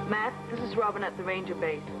 Matt, this is Robin at the Ranger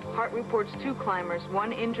Base. Hart reports 2 climbers,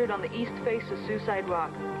 1 injured on the east face of Suicide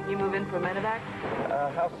Rock. You move in for medevac?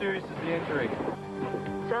 How serious is the injury?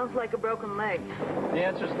 Sounds like a broken leg. The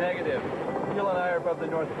answer's negative. Gil and I are above the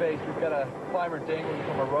north face. We've got a climber dangling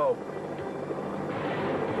from a rope.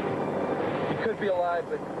 He could be alive,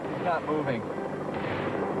 but he's not moving.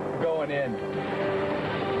 We're going in.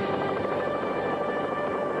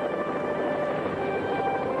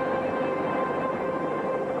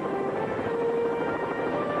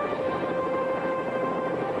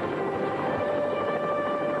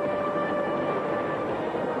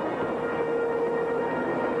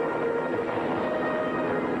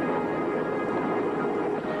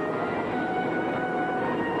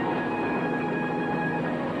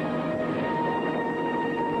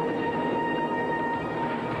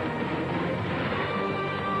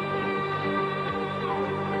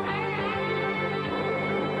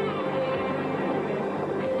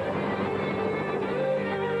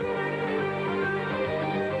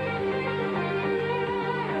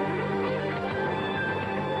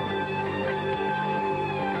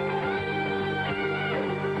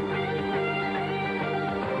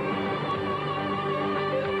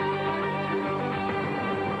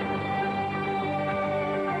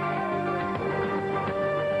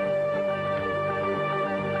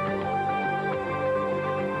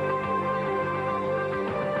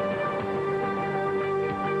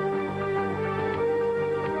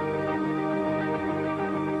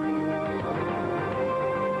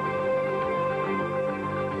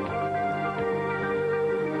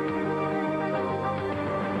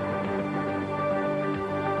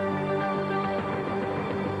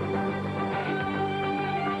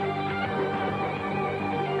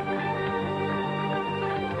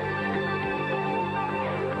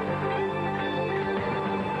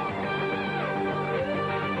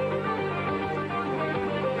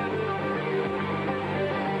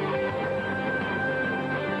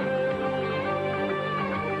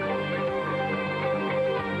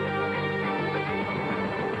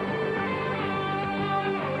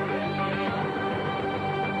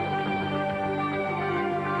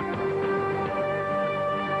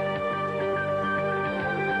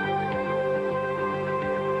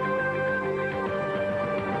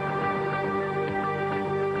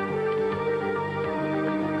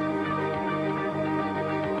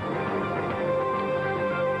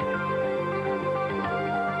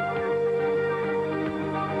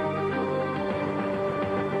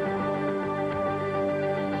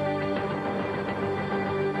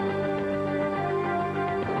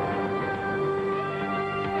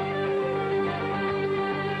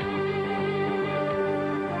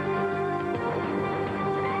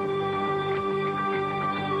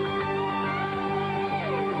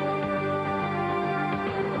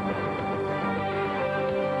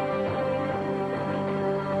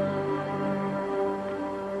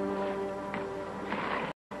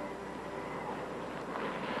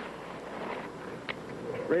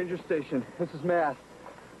 Ranger Station, this is Matt.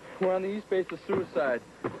 We're on the east base of Suicide.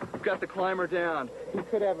 We've got the climber down. He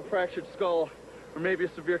could have a fractured skull or maybe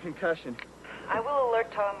a severe concussion. I will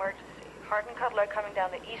alert tow emergency. Hart and Cutler are coming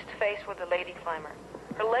down the east face with the lady climber.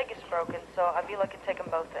 Her leg is broken, so I feel I can take them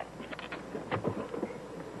both in.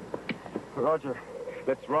 Roger.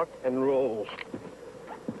 Let's rock and roll.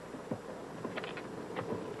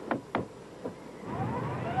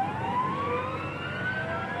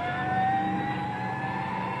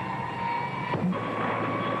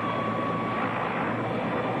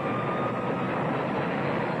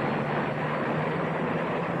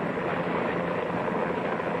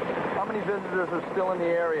 How many visitors are still in the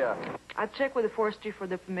area? I've checked with the forestry for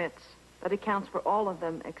the permits. That accounts for all of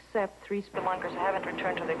them except 3 spelunkers who haven't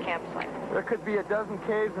returned to their campsite. There could be a dozen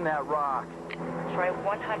caves in that rock. Try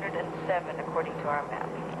 107 according to our map.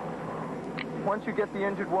 Once you get the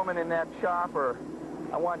injured woman in that chopper,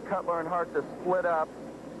 I want Cutler and Hart to split up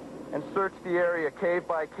and search the area cave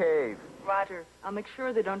by cave. Roger. I'll make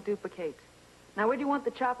sure they don't duplicate. Now, where do you want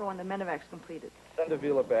the chopper when the medevac's completed? Send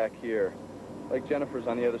Avila back here. Lake Jennifer's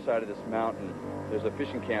on the other side of this mountain. There's a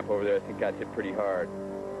fishing camp over there I think got hit pretty hard.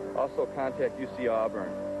 Also contact UC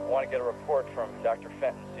Auburn. I want to get a report from Dr.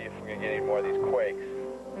 Fenton, see if we're going to get any more of these quakes.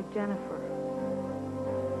 Lake Jennifer.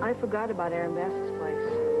 I forgot about Aaron Bass's place.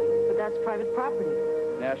 But that's private property.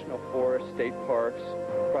 National Forest, state parks,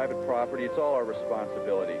 private property, it's all our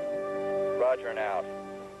responsibility. Roger and out.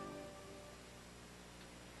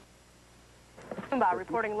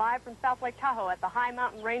 Reporting live from South Lake Tahoe at the High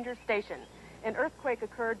Mountain Ranger Station. An earthquake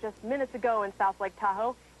occurred just minutes ago in South Lake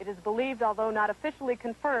Tahoe. It is believed, although not officially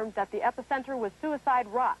confirmed, that the epicenter was Suicide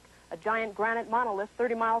Rock, a giant granite monolith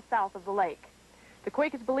 30 miles south of the lake. The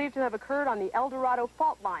quake is believed to have occurred on the El Dorado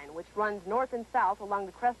fault line, which runs north and south along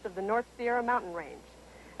the crest of the North Sierra mountain range.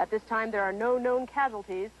 At this time, there are no known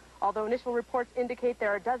casualties, although initial reports indicate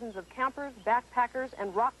there are dozens of campers, backpackers,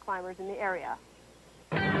 and rock climbers in the area.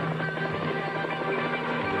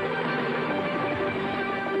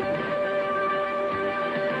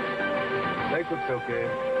 Lake looks okay.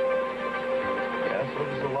 Yeah, so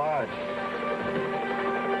does the lodge.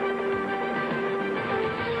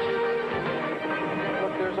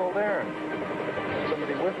 Look, there's old Aaron.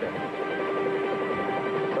 Somebody with him.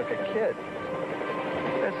 Looks like a kid.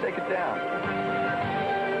 Let's take it down.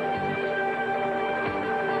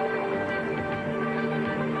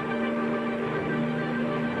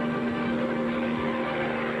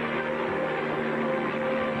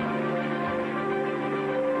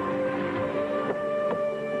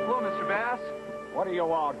 What do you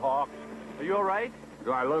want, Hawks? Are you all right?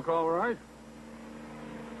 Do I look all right?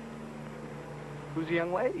 Who's the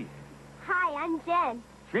young lady? Hi, I'm Jen.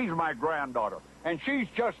 She's my granddaughter, and she's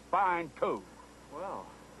just fine, too. Well,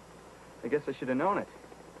 I guess I should have known it.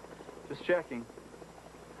 Just checking.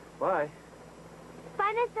 Bye.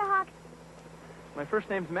 Bye, Mr. Hawks. My first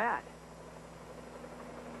name's Matt.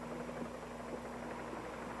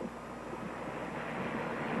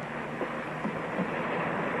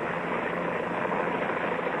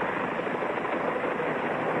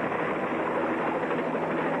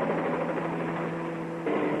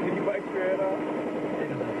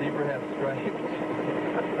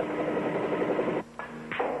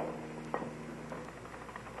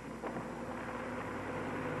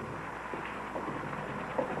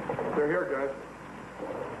 They're here, guys.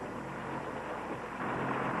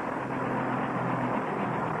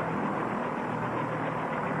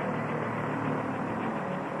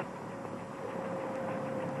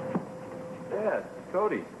 Dad,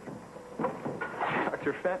 Cody.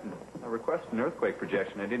 Dr. Fenton. I requested an earthquake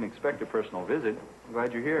projection. I didn't expect a personal visit. I'm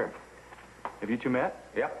glad you're here. Have you two met?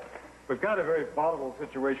 Yep. We've got a very volatile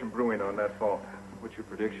situation brewing on that fault. What's your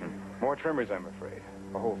prediction? More tremors, I'm afraid.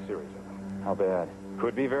 A whole series of them. How bad?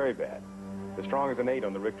 Could be very bad. As strong as an 8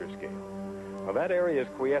 on the Richter scale. Now, that area is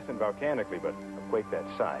quiescent volcanically, but a quake that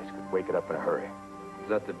size could wake it up in a hurry. Is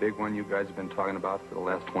that the big one you guys have been talking about for the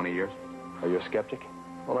last 20 years? Are you a skeptic?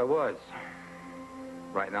 Well, I was.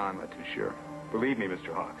 Right now, I'm not too sure. Believe me,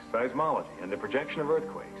 Mr. Hawks, seismology and the projection of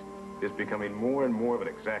earthquakes is becoming more and more of an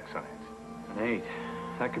exact science. An 8.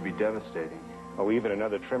 That could be devastating. Oh, even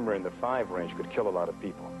another tremor in the 5 range could kill a lot of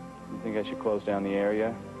people. You think I should close down the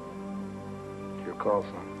area? It's your call,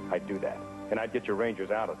 son. I'd do that. And I'd get your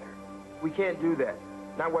rangers out of there. We can't do that.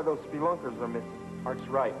 Not where those spelunkers are missing. Art's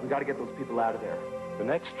right. We got to get those people out of there. The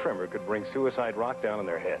next tremor could bring Suicide Rock down on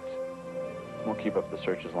their heads. We'll keep up the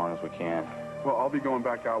search as long as we can. Well, I'll be going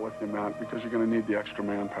back out with you, Matt, because you're going to need the extra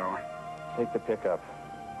manpower. Take the pickup.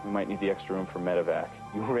 We might need the extra room for medevac.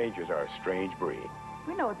 You rangers are a strange breed.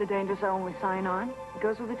 We know what the dangers are when we sign on. It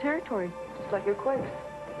goes with the territory, just like your quakes.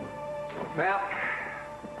 Map.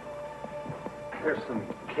 There's some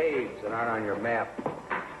caves that aren't on your map.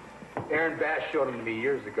 Aaron Bass showed them to me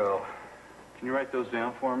years ago. Can you write those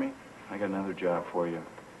down for me? I got another job for you.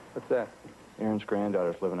 What's that? Aaron's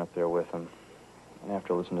granddaughter's living up there with him. And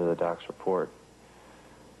after listening to the doc's report,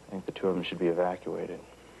 I think the two of them should be evacuated.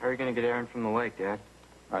 How are you going to get Aaron from the lake, Dad?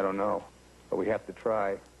 I don't know, but we have to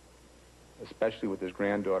try, especially with his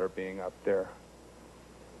granddaughter being up there.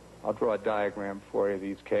 I'll draw a diagram for you of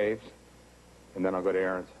these caves, and then I'll go to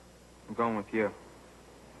Aaron's. I'm going with you.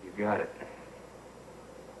 You got it.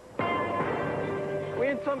 We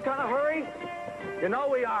in some kind of hurry? You know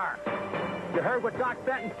we are. You heard what Doc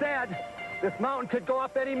Fenton said. This mountain could go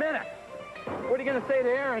up any minute. What are you going to say to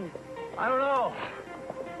Aaron? I don't know.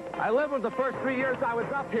 I lived with him the first 3 years I was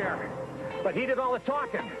up here, but he did all the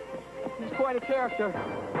talking. He's quite a character.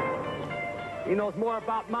 He knows more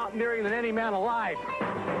about mountaineering than any man alive,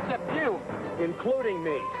 except you, including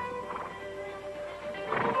me.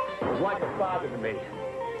 He was like a father to me.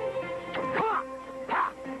 Ha!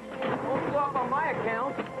 Ha! Don't go up on my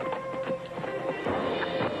account.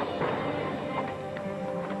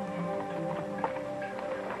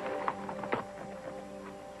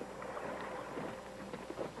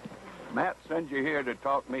 Matt sent you here to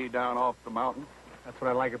talk me down off the mountain? That's what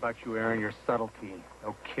I like about you, Aaron, your subtlety.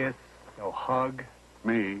 No kiss, no hug.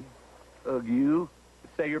 Me? Hug you?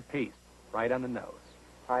 Say your piece, right on the nose.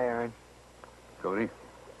 Hi, Aaron. Cody?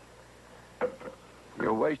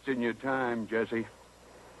 You're wasting your time, Jesse.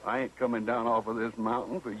 I ain't coming down off of this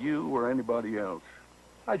mountain for you or anybody else.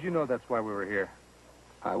 How'd you know that's why we were here?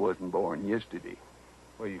 I wasn't born yesterday.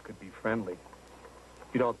 Well, you could be friendly.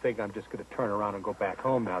 You don't think I'm just going to turn around and go back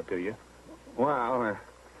home now, do you? Well,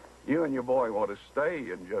 you and your boy want to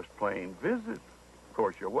stay and just plain visit. Of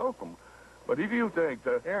course, you're welcome. But if you think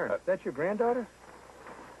that... Aaron, is that your granddaughter?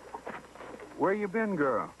 Where you been,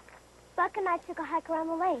 girl? Buck and I took a hike around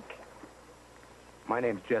the lake. My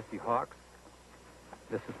name's Jesse Hawks.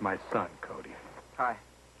 This is my son, Cody. Hi.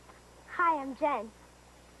 Hi, I'm Jen.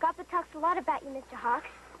 Grandpa talks a lot about you, Mr. Hawks.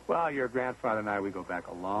 Well, your grandfather and I, we go back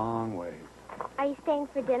a long ways. Are you staying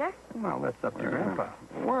for dinner? Well, that's up to Grandpa.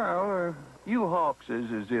 Well, you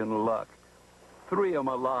Hawkses is in luck. 3 of 'em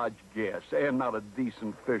are large guests, and not a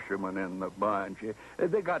decent fisherman in the bunch.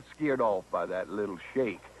 They got scared off by that little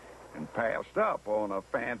shake and passed up on a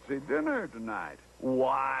fancy dinner tonight.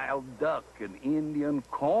 Wild duck and Indian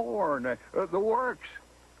corn, the works.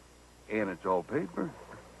 And it's all paper.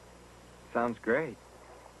 Sounds great.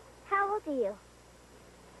 How old are you?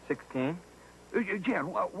 16? Jen,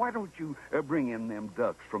 why don't you bring in them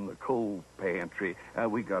ducks from the coal pantry?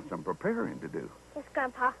 We got some preparing to do. Yes,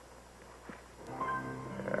 Grandpa.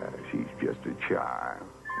 She's just a child.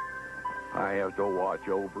 I have to watch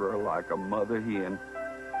over her like a mother hen.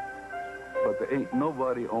 But there ain't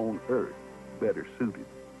nobody on earth better suited.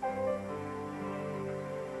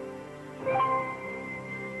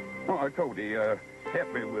 Oh, Cody,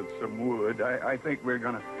 help me with some wood. I think we're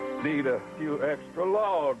going to need a few extra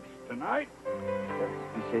logs tonight.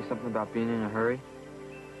 You say something about being in a hurry?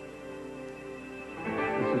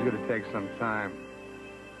 This is going to take some time.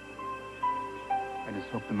 I just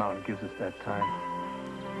hope the mountain gives us that time.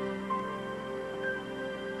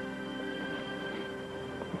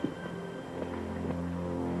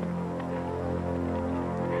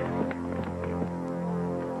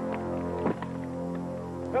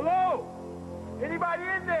 Hello? Anybody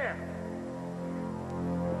in there?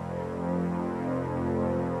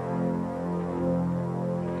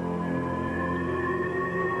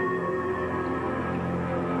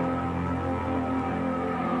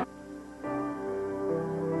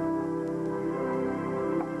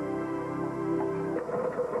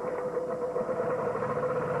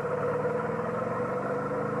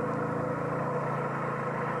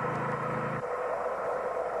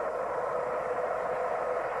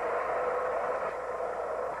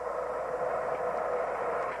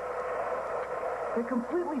 They're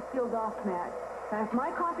completely sealed off, Matt. Now, if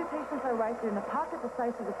my computations are right, they're in a pocket the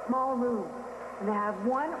size of a small room. And they have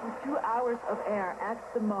 1 or 2 hours of air at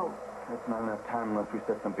the most. That's not enough time unless we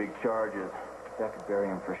set some big charges. That could bury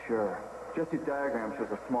him for sure. Jesse's diagram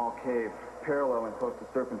shows a small cave, parallel and close to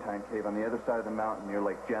Serpentine Cave on the other side of the mountain near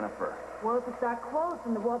Lake Jennifer. Well, if it's that close,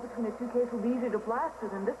 then the wall between the 2 caves will be easier to blast through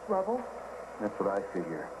than this rubble. That's what I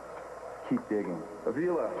figure. Keep digging.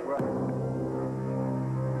 Avila, right.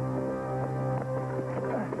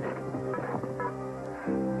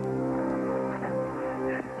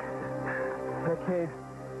 That cave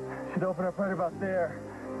should open up right about there.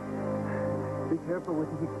 Be careful with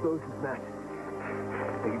these explosions, Matt.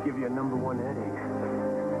 They could give you a #1 headache.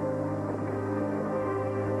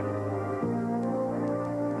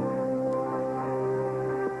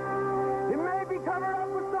 Covered up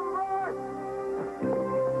with some brush!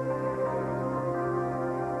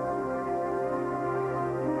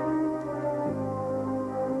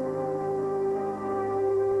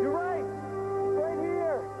 You're right! Right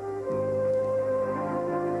here!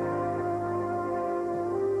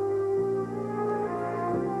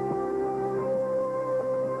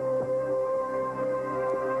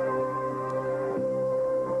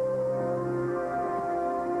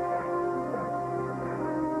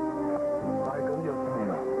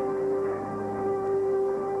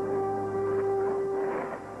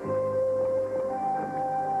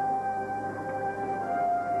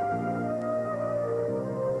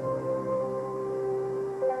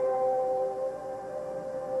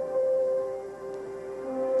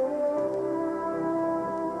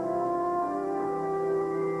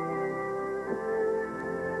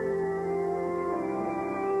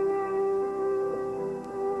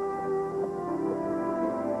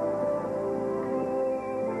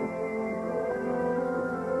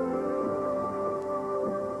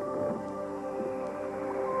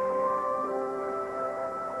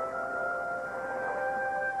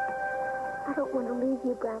 I don't want to leave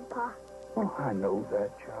you, Grandpa. Oh, I know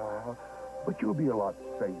that, child. But you'll be a lot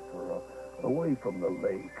safer away from the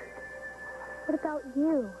lake. What about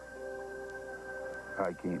you?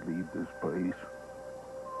 I can't leave this place.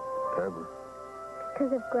 Ever.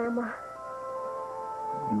 Because of Grandma.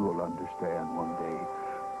 You will understand one day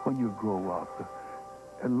when you grow up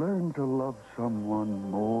and learn to love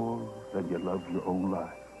someone more than you love your own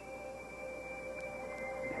life.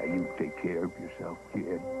 Now, you take care of yourself,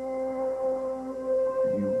 kid.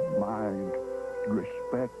 You mind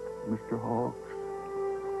respect, Mr. Hawks?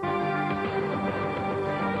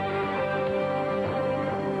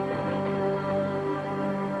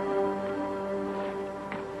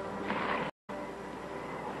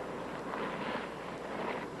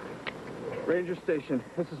 Ranger Station,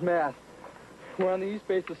 this is Matt. We're on the east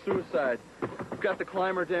base of Suicide. We've got the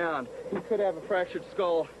climber down. He could have a fractured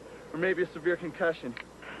skull or maybe a severe concussion.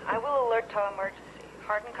 I will alert to emergency.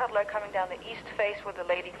 Hart and Cutler are coming down the east face with the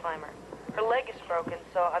lady climber. Her leg is broken,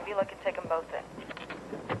 so Avila can take them both in.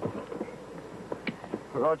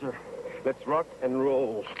 Roger. Let's rock and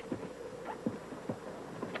roll.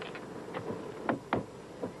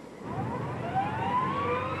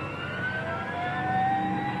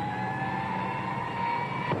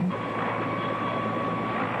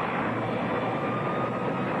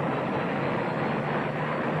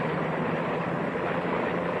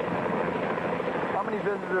 How many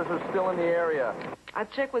visitors are still in the area? I've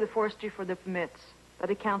checked with the forestry for the permits. That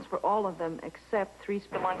accounts for all of them except 3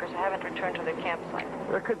 spelunkers who haven't returned to their campsite.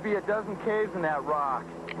 There could be a dozen caves in that rock.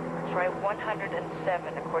 Try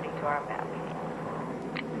 107 according to our map.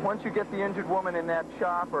 Once you get the injured woman in that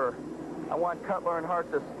chopper, I want Cutler and Hart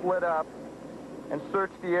to split up and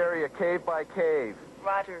search the area cave by cave.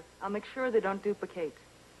 Roger. I'll make sure they don't duplicate.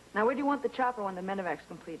 Now, where do you want the chopper when the medevac's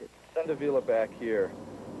completed? Send Avila back here.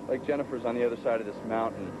 Lake Jennifer's on the other side of this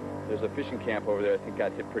mountain. There's a fishing camp over there I think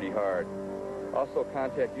got hit pretty hard. Also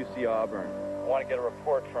contact UC Auburn. I want to get a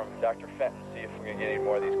report from Dr. Fenton, see if we can get any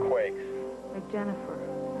more of these quakes. Lake Jennifer.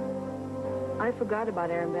 I forgot about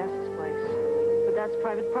Aaron Bass's place. But that's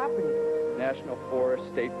private property. National forests,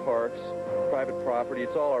 state parks, private property,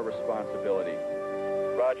 it's all our responsibility.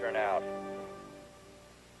 Roger and out.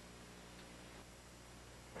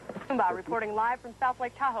 Reporting live from South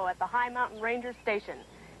Lake Tahoe at the High Mountain Ranger Station.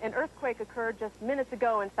 An earthquake occurred just minutes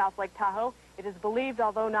ago in South Lake Tahoe. It is believed,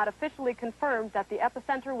 although not officially confirmed, that the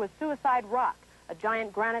epicenter was Suicide Rock, a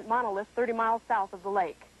giant granite monolith 30 miles south of the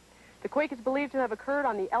lake. The quake is believed to have occurred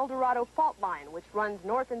on the El Dorado fault line, which runs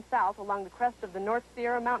north and south along the crest of the North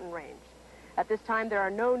Sierra mountain range. At this time, there are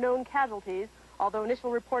no known casualties, although initial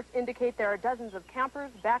reports indicate there are dozens of campers,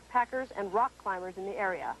 backpackers, and rock climbers in the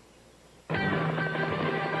area.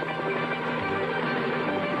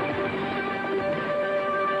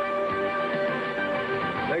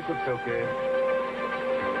 Lake looks okay.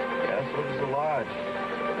 Yeah, so does the lodge.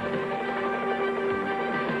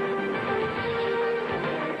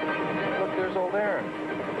 Look, there's old Aaron.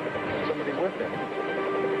 Somebody with him.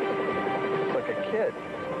 Looks like a kid.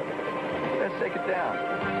 Let's take it down.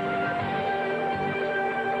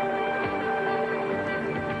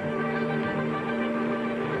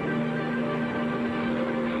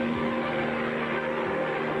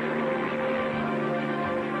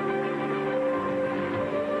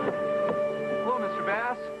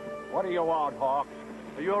 What do you want, Hawks?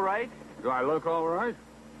 Are you all right? Do I look all right?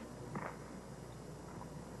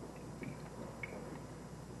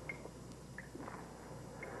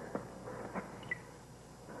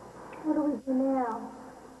 What do we do now?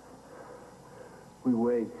 We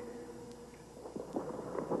wait.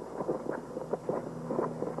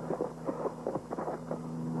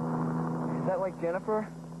 Is that like Jennifer?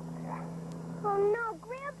 Oh, no,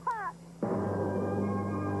 Grandpa!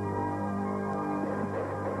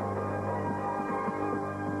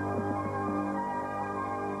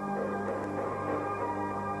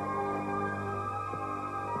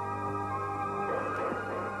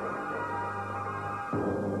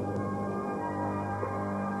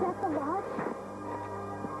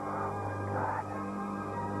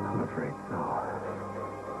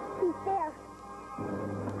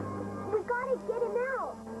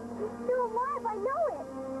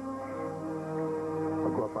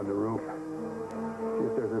 On the roof. See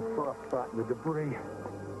if there's a soft spot in the debris.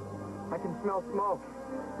 I can smell smoke.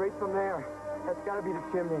 Straight from there. That's gotta be the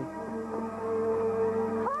chimney.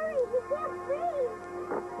 Hurry! We can't breathe!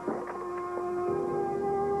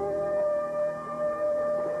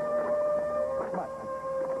 Come on.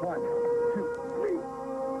 1, 2, 3.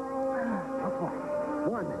 Come on.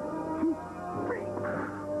 1, 2, 3.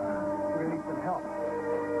 We're gonna need some help.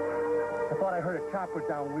 I thought I heard a chopper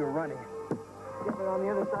down when we were running. Get it on the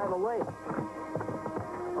other side of the lake.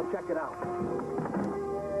 I'll check it out.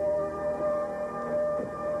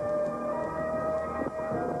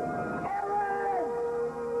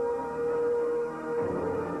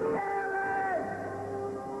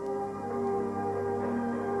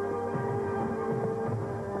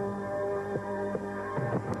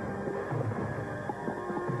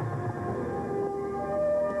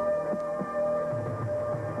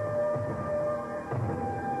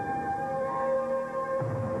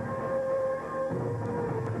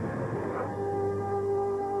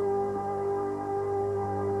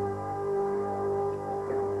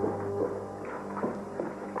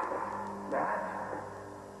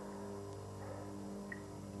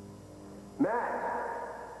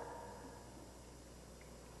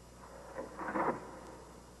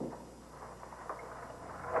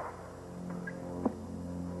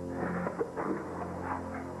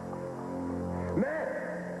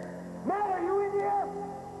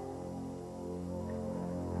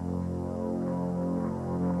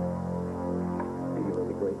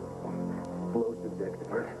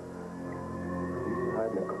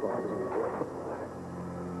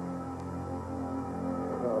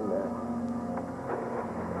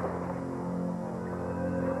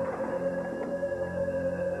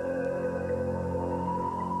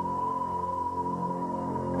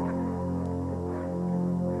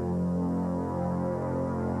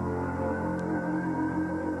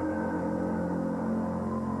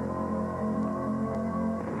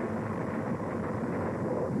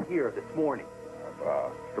 Here this morning.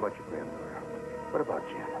 What about your granddaughter? What about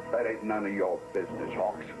Jen? That ain't none of your business,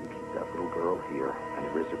 Hawks. Keep that little girl here, and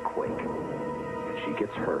there is a quake. If she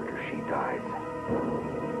gets hurt or she dies,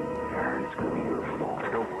 Aaron, it's gonna be your fault.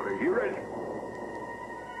 Don't worry. You ready?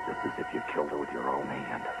 Just as if you killed her with your own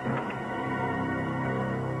hand.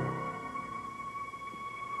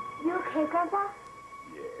 You okay, Grandpa?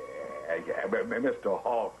 Yeah, but Mr.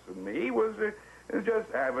 Hawks and me was just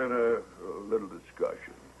having a little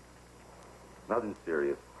discussion. Nothing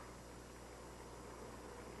serious.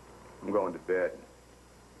 I'm going to bed.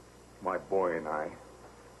 My boy and I,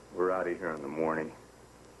 we're out of here in the morning.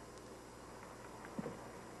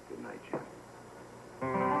 Good night, Jim.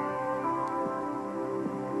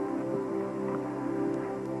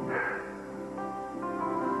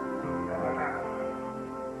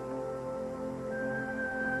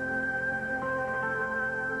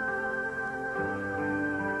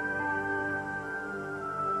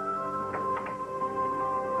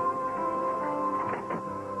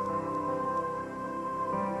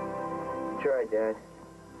 Sure, Dad.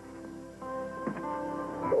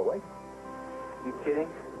 Go away. You kidding?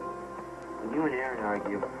 When you and Aaron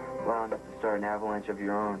argue, well enough to start an avalanche of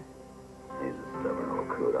your own. He's a stubborn old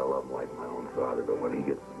coot. I love him like my own father, but when he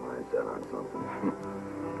gets his mind set on something...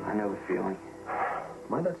 I know the feeling.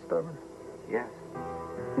 Am I that stubborn? Yes.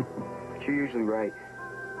 But you're usually right.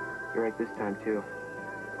 You're right this time, too.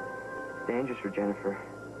 It's dangerous for Jennifer.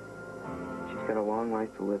 She's got a long life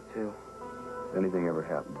to live, too. If anything ever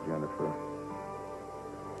happened to Jennifer...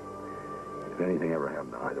 If anything ever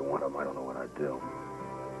happened to either one of them, I don't know what I'd do.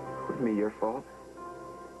 It wouldn't be your fault.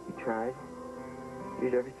 You tried. You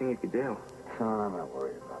did everything you could do. Son, I'm not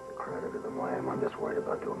worried about the credit or the blame. I'm just worried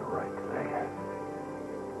about doing the right thing.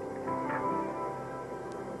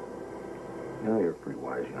 You know, you're a pretty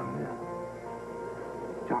wise young man.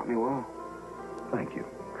 You taught me well. Thank you.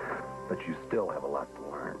 But you still have a lot to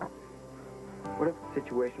learn. What if the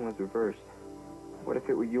situation was reversed? What if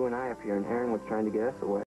it were you and I up here and Aaron was trying to get us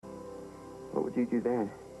away? What would you do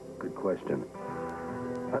then? Good question.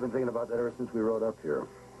 I've been thinking about that ever since we rode up here.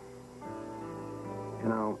 You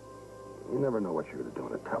know, you never know what you're going to do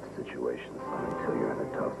in a tough situation, son, until you're in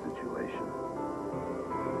a tough situation.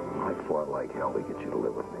 I fought like hell to get you to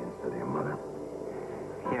live with me instead of your mother.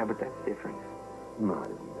 Yeah, but that's different. No,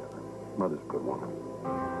 it isn't different. Mother's a good woman.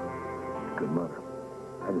 Good mother.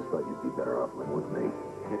 I just thought you'd be better off living with me.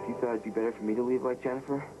 And if you thought it'd be better for me to leave like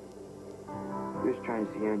Jennifer, you're just trying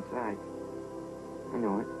to see Aaron's side. I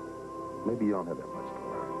know it. Maybe you don't have that much to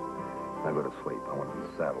learn. When I go to sleep, I want to be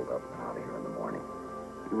saddled up and out of here in the morning.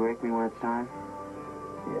 You wake me when it's time?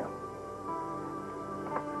 Yeah.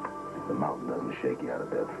 If the mountain doesn't shake you out of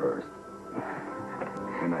bed first.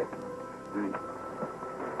 Good night. Good night.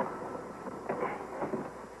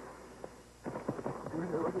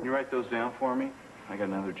 Can you write those down for me? I got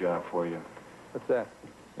another job for you. What's that?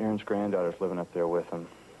 Aaron's granddaughter's living up there with him.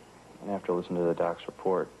 And after listening to the doc's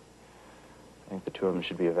report, I think the two of them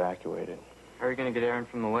should be evacuated. How are you going to get Aaron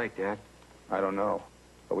from the lake, Dad? I don't know,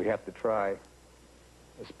 but we have to try,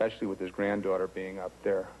 especially with his granddaughter being up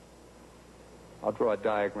there. I'll draw a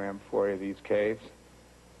diagram for you of these caves,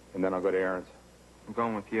 and then I'll go to Aaron's. I'm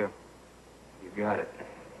going with you. You got it.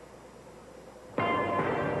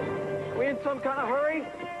 We in some kind of hurry?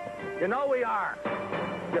 You know we are.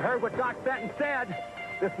 You heard what Doc Benton said.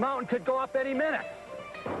 This mountain could go up any minute.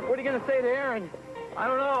 What are you going to say to Aaron? I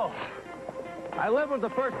don't know. I lived with him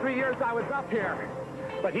the first 3 years I was up here,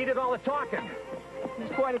 but he did all the talking.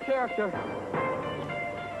 He's quite a character.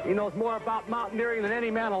 He knows more about mountaineering than any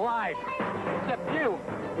man alive, except you,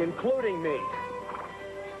 including me.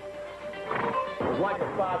 He was like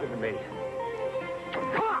a father to me.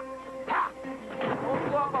 Ha! Ha! Don't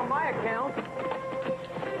go up on my account.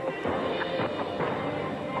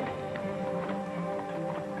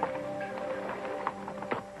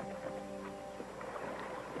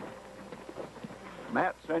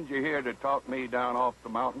 Matt sends you here to talk me down off the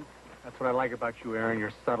mountain? That's what I like about you, Aaron,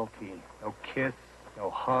 your subtlety. No kiss, no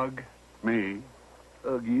hug. Me?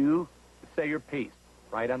 Hug you? Say your piece,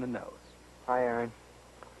 right on the nose. Hi, Aaron.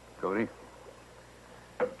 Cody?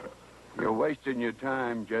 You're wasting your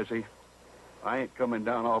time, Jesse. I ain't coming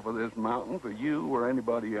down off of this mountain for you or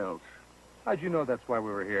anybody else. How'd you know that's why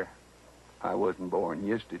we were here? I wasn't born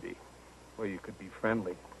yesterday. Well, you could be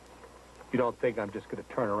friendly. You don't think I'm just going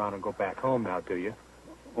to turn around and go back home now, do you?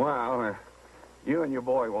 Well, you and your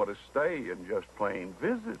boy want to stay and just plain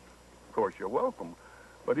visit. Of course, you're welcome.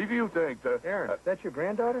 But if you think that... Aaron, that's your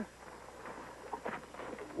granddaughter?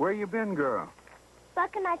 Where you been, girl?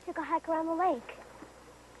 Buck and I took a hike around the lake.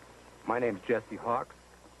 My name's Jesse Hawks.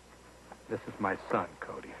 This is my son,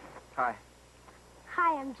 Cody. Hi.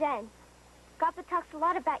 Hi, I'm Jen. Grandpa talks a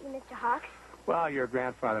lot about you, Mr. Hawks. Well, your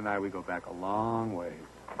grandfather and I, we go back a long ways.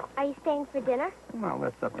 Are you staying for dinner? Well,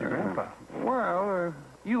 that's up to your grandpa. Well,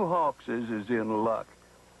 you Hawkses is in luck.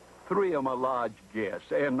 3 of my lodge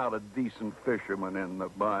guests, and not a decent fisherman in the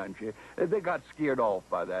bunch. They got scared off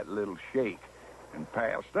by that little shake and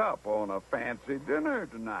passed up on a fancy dinner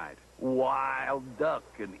tonight. Wild duck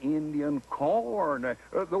and Indian corn,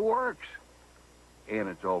 the works. And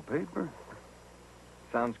it's all paper.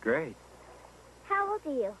 Sounds great. How old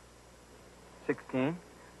are you? 16?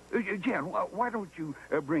 Jen, why don't you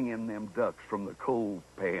bring in them ducks from the cold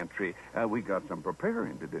pantry? We got some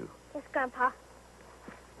preparing to do. Yes, Grandpa.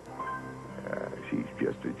 She's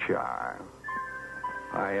just a child.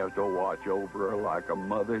 I have to watch over her like a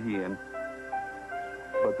mother hen.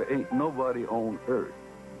 But there ain't nobody on earth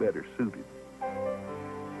better suited.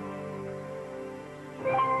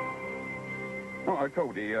 Oh,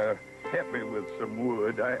 Cody, help me with some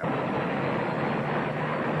wood.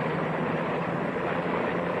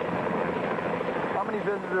 How many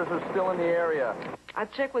visitors are still in the area?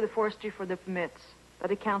 I've checked with the forestry for the permits. That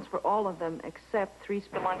accounts for all of them except 3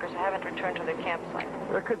 spelunkers who haven't returned to their campsite.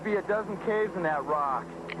 There could be a dozen caves in that rock.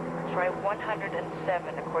 That's right,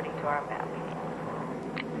 107 according to our map.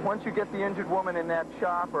 Once you get the injured woman in that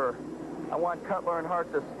chopper, I want Cutler and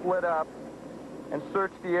Hart to split up and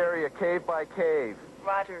search the area cave by cave.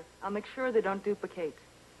 Roger. I'll make sure they don't duplicate.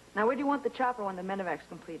 Now, where do you want the chopper when the medevac's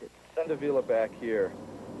completed? Send Avila back here.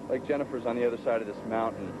 Lake Jennifer's on the other side of this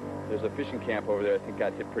mountain. There's a fishing camp over there I think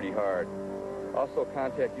got hit pretty hard. Also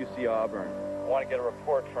contact UC Auburn. I want to get a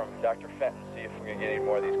report from Dr. Fenton, see if we can get any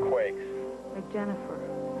more of these quakes. Lake Jennifer.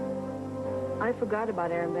 I forgot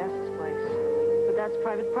about Aaron Bass's place. But that's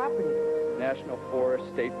private property. National forests,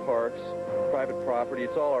 state parks, private property,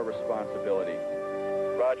 it's all our responsibility.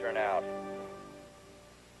 Roger and out.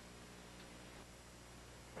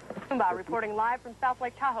 Reporting live from South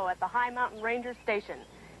Lake Tahoe at the High Mountain Ranger Station.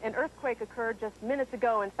 An earthquake occurred just minutes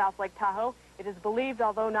ago in South Lake Tahoe. It is believed,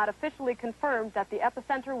 although not officially confirmed, that the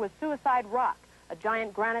epicenter was Suicide Rock, a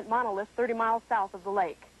giant granite monolith 30 miles south of the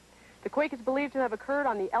lake. The quake is believed to have occurred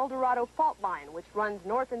on the El Dorado fault line, which runs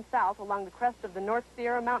north and south along the crest of the North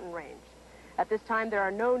Sierra mountain range. At this time, there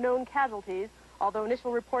are no known casualties, although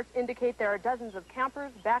initial reports indicate there are dozens of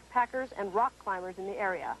campers, backpackers, and rock climbers in the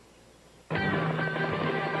area.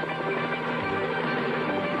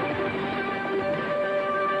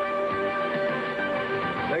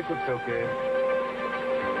 Lake looks okay.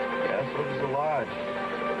 Yeah, so does the lodge.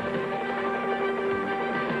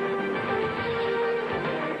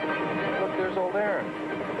 Look, there's old Aaron.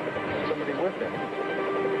 Somebody with him.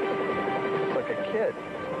 Looks like a kid.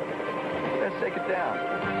 Let's take it down.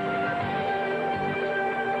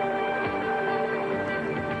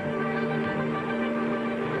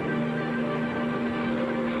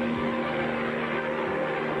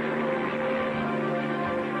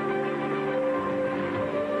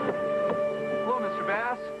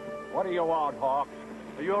 What do you want, Hawks?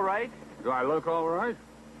 Are you all right? Do I look all right?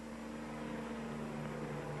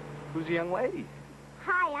 Who's the young lady?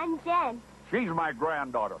 Hi, I'm Jen. She's my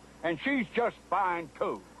granddaughter, and she's just fine,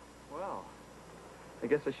 too. Well, I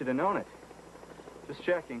guess I should have known it. Just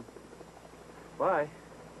checking. Bye.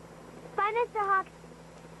 Bye, Mr. Hawks.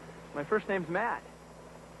 My first name's Matt.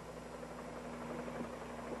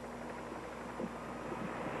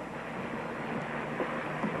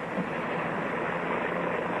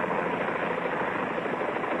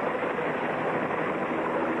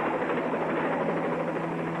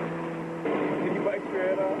 Can you bike your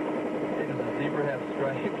head off? Does the zebra have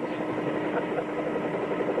stripes?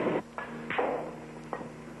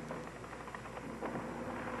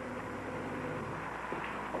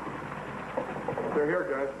 They're here,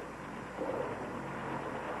 guys.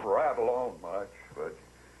 Rattle on much, but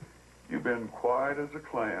you've been quiet as a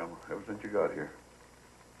clam ever since you got here.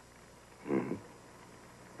 Mm-hmm.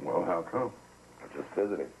 Well, how come? I'm just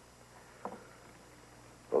visiting.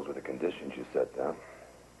 Those were the conditions you set down.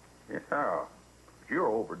 Yeah, but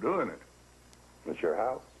you're overdoing it. It's your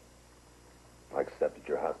house. I accepted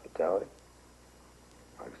your hospitality.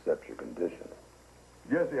 I accept your conditions.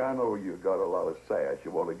 Jesse, I know you got a lot of sass you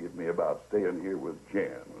want to give me about staying here with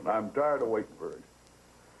Jen, and I'm tired of waiting for it.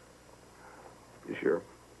 You sure?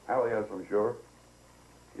 Hell yes, I'm sure.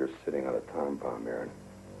 You're sitting on a time bomb, Aaron.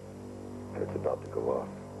 And it's about to go off.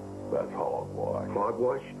 That's hogwash.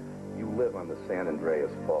 Hogwash? You live on the San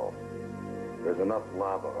Andreas Fault. There's enough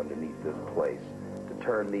lava underneath this place to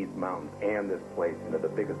turn these mountains and this place into the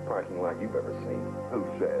biggest parking lot you've ever seen. Who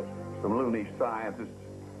says? Some loony scientists.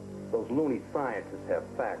 Those loony scientists have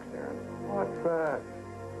facts, Aaron. What facts?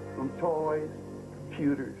 From toys,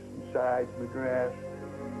 computers, and seismographs.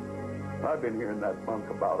 I've been hearing that bunk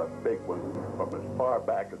about a big one from as far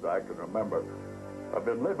back as I can remember. I've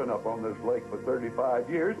been living up on this lake for 35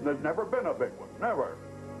 years, and there's never been a big one. Never.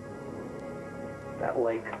 That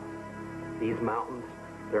lake, these mountains,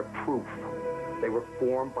 they're proof. They were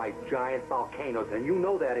formed by giant volcanoes, and you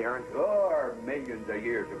know that, Aaron. Sure, millions of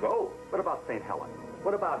years ago. What about St. Helens?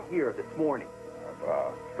 What about here this morning?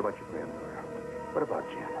 What about your granddaughter? What about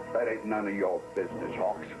Jen? That ain't none of your business,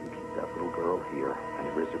 Hawks. We keep that little girl here, and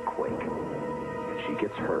there is a quake. If she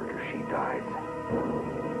gets hurt or she dies,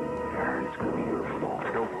 Aaron, it's going to be your fault.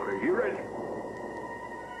 Don't worry, you ready?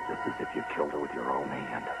 Just as if you killed her with your own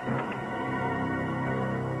hand.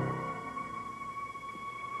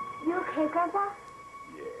 You okay, Grandpa?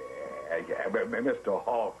 Yeah, but Mr.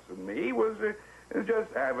 Hawks and me was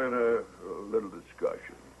just having a little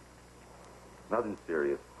discussion. Nothing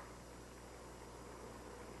serious.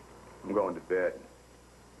 I'm going to bed.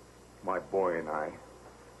 My boy and I,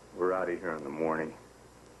 we're out of here in the morning.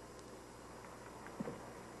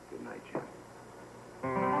 Good night, Jim.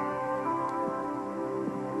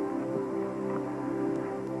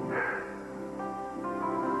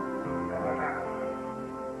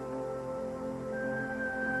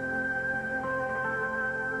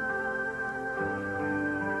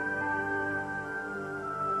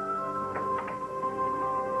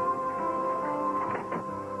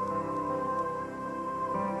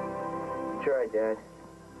 Sure, Dad.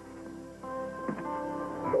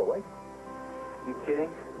 Go away. You kidding?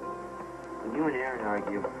 When you and Aaron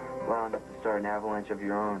argue, well enough to start an avalanche of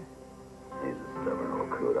your own. He's a stubborn old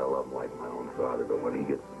coot. I love him like my own father, but when he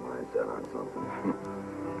gets his mind set on something...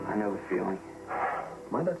 I know the feeling.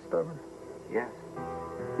 Am I that stubborn? Yes.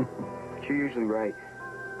 But you're usually right.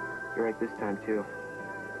 You're right this time, too.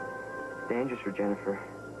 It's dangerous for Jennifer.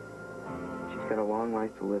 She's got a long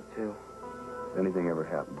life to live, too. If anything ever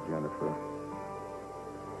happened to Jennifer...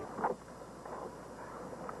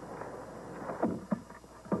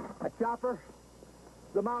 A chopper?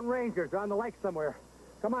 The mountain rangers are on the lake somewhere.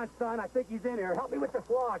 Come on, son. I think he's in here. Help me with this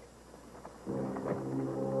log. I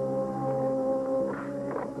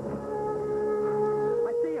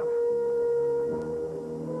see him.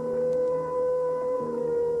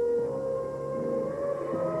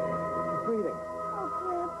 He's breathing. Oh,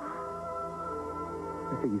 Grandpa.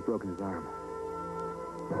 I think he's broken his arm.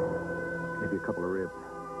 Maybe a couple of ribs.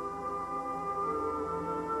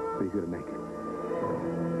 But he's gonna make it.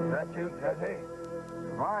 That's you, Jesse.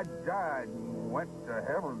 If I died and went to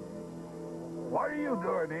heaven, what are you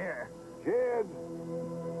doing here? Kid,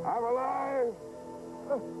 I'm alive.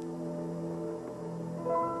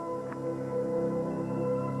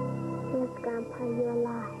 Yes, Grandpa, you're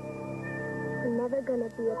alive. We're never gonna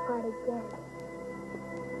be apart again.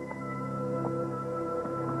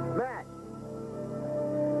 Matt!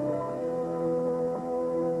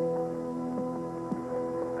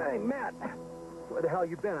 Hey, Matt! Where the hell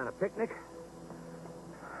you been, on a picnic?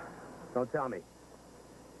 Don't tell me.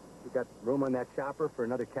 You got room on that chopper for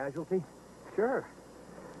another casualty? Sure.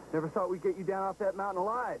 Never thought we'd get you down off that mountain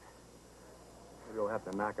alive. Maybe we'll have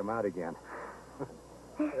to knock him out again.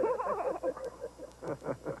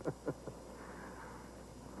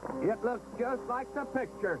 Yep. It looks just like the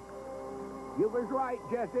picture. You was right,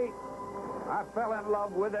 Jesse. I fell in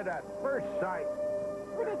love with it at first sight.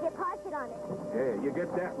 Who did you park it on it? Yeah, you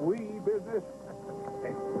get that wee business?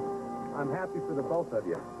 I'm happy for the both of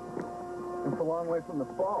you. It's a long way from the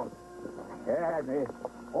falls. Yeah, the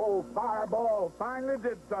old fireball finally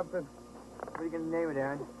did something. What are you going to name it,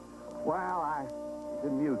 Aaron? Well, I've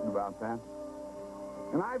been musing about that.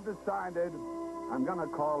 And I've decided I'm going to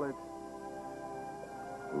call it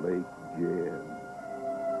Lake Jen.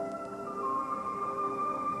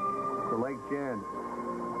 For Lake Jen.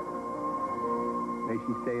 May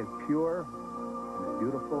she stay as pure, as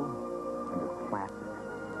beautiful, and as classic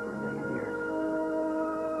for a million years.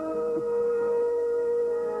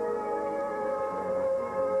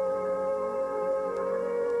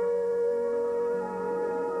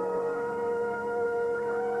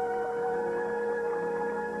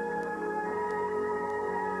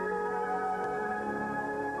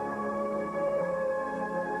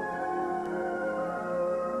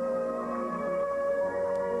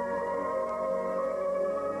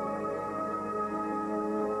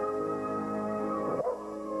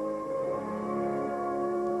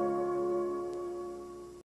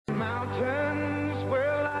 Mountains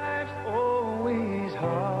where life's always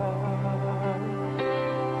hard,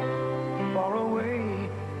 far away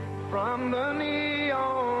from the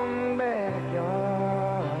neon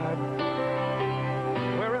backyard,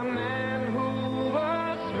 where a man who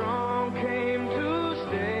was strong came to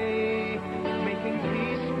stay, making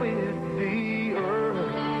peace with the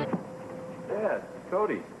earth. Dad,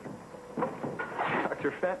 Cody.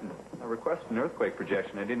 Dr. Fenton. I requested an earthquake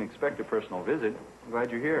projection. I didn't expect a personal visit. I'm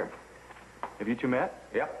glad you're here. Have you two met?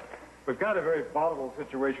 Yep. We've got a very volatile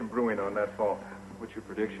situation brewing on that fault. What's your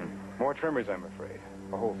prediction? More tremors, I'm afraid.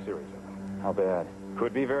 A whole series of them. How bad?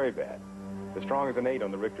 Could be very bad. As strong as an 8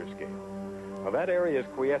 on the Richter scale. Now, that area is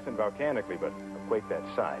quiescent volcanically, but a quake that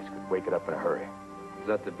size could wake it up in a hurry. Is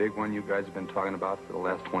that the big one you guys have been talking about for the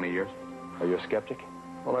last 20 years? Are you a skeptic?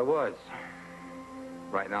 Well, I was.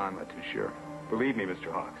 Right now, I'm not too sure. Believe me,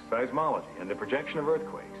 Mr. Hawks, seismology and the projection of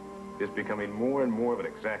earthquakes is becoming more and more of an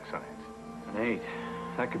exact science. An 8.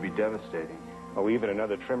 That could be devastating. Oh, even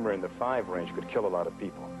another tremor in the 5 range could kill a lot of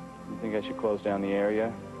people. You think I should close down the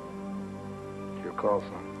area? It's your call,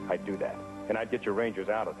 son. I'd do that. And I'd get your rangers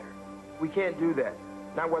out of there. We can't do that.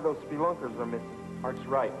 Not where those spelunkers are missing. Mark's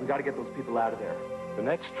right. We got to get those people out of there. The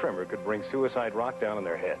next tremor could bring suicide rock down on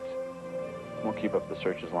their heads. We'll keep up the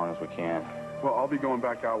search as long as we can. Well, I'll be going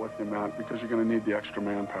back out with you, Matt, because you're going to need the extra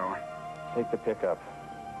manpower. Take the pickup.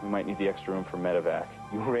 We might need the extra room for medevac.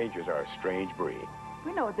 You rangers are a strange breed.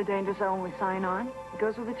 We know what the dangers are when we sign on. It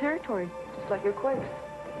goes with the territory, just like earthquakes.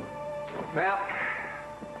 Map.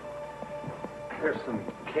 There's some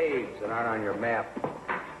caves that aren't on your map.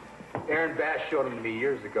 Aaron Bass showed them to me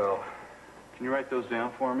years ago. Can you write those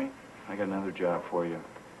down for me? I got another job for you.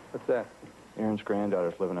 What's that? Aaron's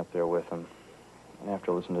granddaughter's living up there with him. And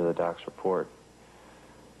after listening to the doc's report,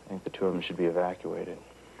 I think the two of them should be evacuated.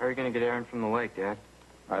 How are you going to get Aaron from the lake, Dad?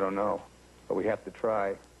 I don't know, but we have to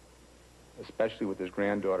try, especially with his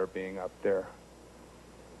granddaughter being up there.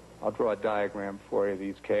 I'll draw a diagram for you of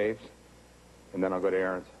these caves, and then I'll go to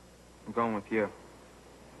Aaron's. I'm going with you.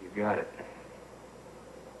 You got it.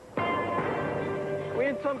 We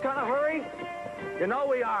in some kind of hurry? You know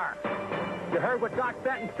we are. You heard what Doc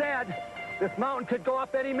Fenton said. This mountain could go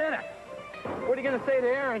up any minute. What are you going to say to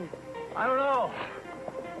Aaron? I don't know.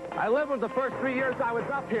 I lived with him the first 3 years I was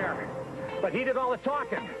up here, but he did all the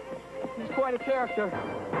talking. He's quite a character.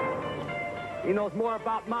 He knows more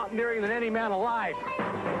about mountaineering than any man alive,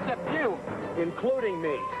 except you, including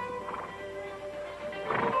me.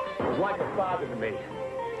 He was like a father to me.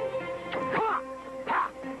 Ha!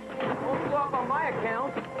 Ha! Don't go up on my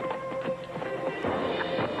account.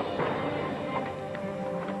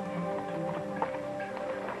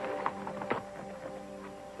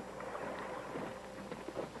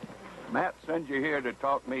 Matt sends you here to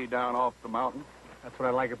talk me down off the mountain? That's what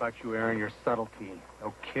I like about you, Aaron, your subtlety.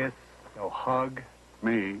 No kiss, no hug.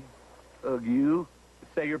 Me? Hug you?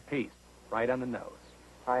 Say your piece, right on the nose.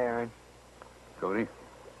 Hi, Aaron. Cody?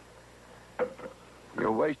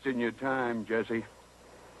 You're wasting your time, Jesse.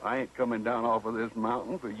 I ain't coming down off of this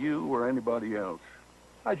mountain for you or anybody else.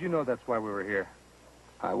 How'd you know that's why we were here?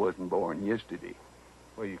 I wasn't born yesterday.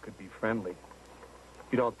 Well, you could be friendly.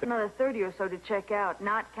 You don't think... Another 30 or so to check out,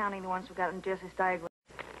 not counting the ones we got in Jesse's diagram.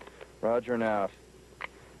 Roger and out.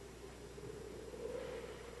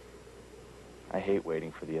 I hate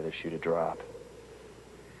waiting for the other shoe to drop.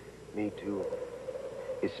 Me too.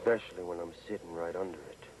 Especially when I'm sitting right under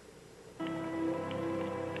it.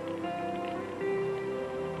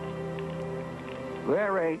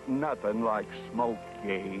 There ain't nothing like smoked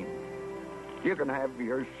game. You can have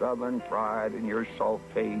your southern fried and your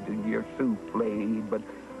sauteed and your souffled, but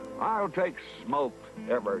I'll take smoked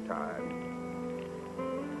every time.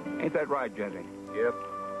 Ain't that right, Jenny? Yep.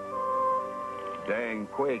 Dang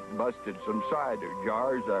Quake busted some cider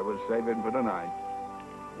jars I was saving for tonight.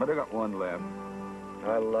 But I got one left.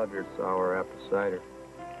 I love your sour apple cider.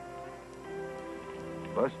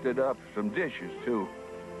 Busted up some dishes, too.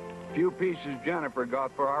 Few pieces Jennifer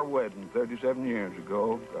got for our wedding 37 years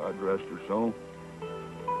ago. God rest her soul.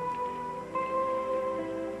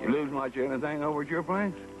 You lose much of anything over at your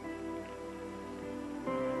place?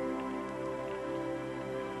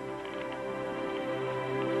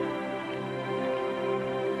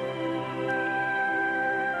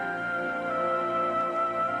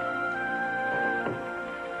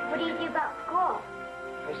 What do you do about school?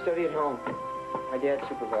 I study at home. My dad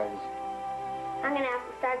supervises. I'm gonna have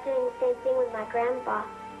to start doing the same thing with my grandpa.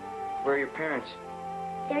 Where are your parents?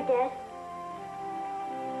 They're dead.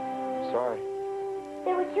 Sorry.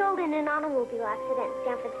 They were killed in an automobile accident in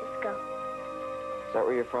San Francisco. Is that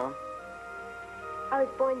where you're from? I was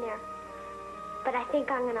born there. But I think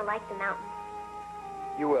I'm gonna like the mountains.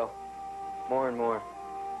 You will. More and more.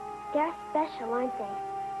 They're special, aren't they?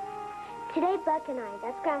 Today, Buck and I,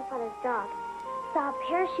 that's Grandfather's dog, saw a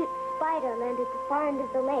parachute spider land at the far end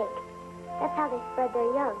of the lake. That's how they spread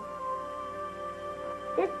their young.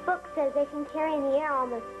 This book says they can carry in the air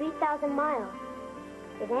almost 3,000 miles.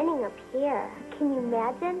 They're landing up here. Can you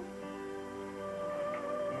imagine?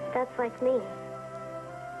 That's like me.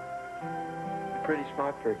 You're pretty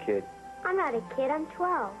smart for a kid. I'm not a kid, I'm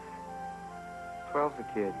 12. 12's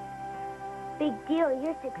a kid. Big deal,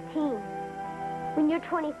 you're 16. When you're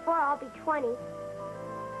 24, I'll be 20.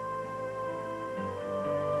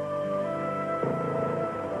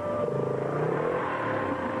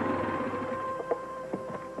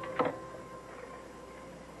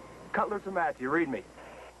 Cutler to Matt, do you read me?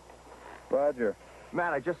 Roger.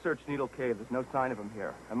 Matt, I just searched Needle Cave. There's no sign of him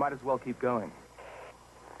here. I might as well keep going.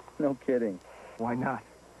 No kidding. Why not?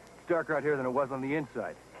 It's darker out here than it was on the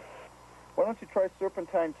inside. Why don't you try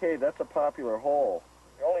Serpentine Cave? That's a popular hole.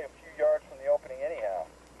 You're only a few yards from the opening anyhow.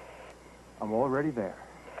 I'm already there.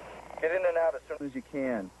 Get in and out as soon as you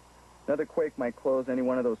can. Another quake might close any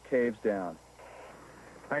one of those caves down.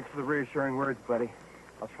 Thanks for the reassuring words, buddy.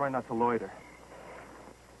 I'll try not to loiter.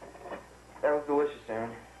 That was delicious,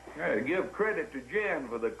 Aaron. Yeah, give credit to Jen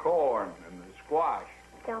for the corn and the squash.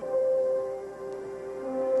 Don't.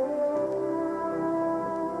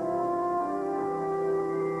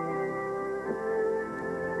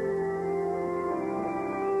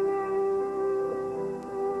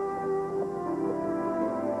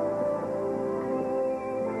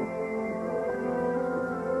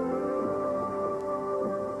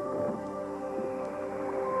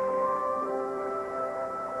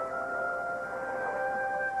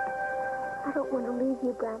 I don't want to leave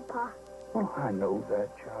you, Grandpa. Oh, I know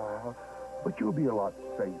that, child. But you'll be a lot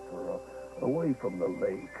safer away from the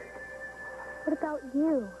lake. What about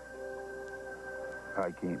you?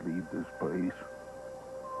 I can't leave this place.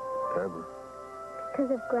 Ever.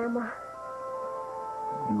 Because of Grandma.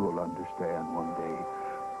 You'll understand one day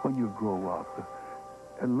when you grow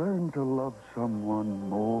up and learn to love someone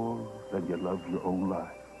more than you love your own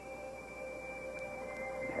life.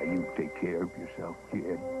 Now, you take care of yourself,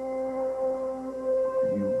 kid.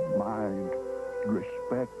 You mind,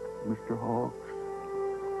 respect Mr. Hawks?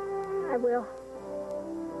 I will.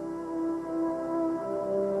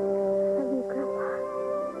 Love you, Grandpa.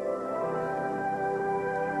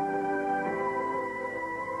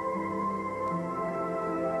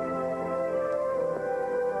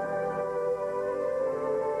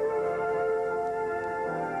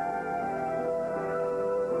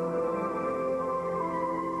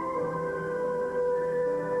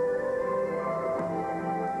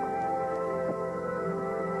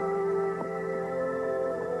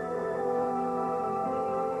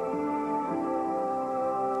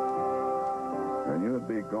 And you'd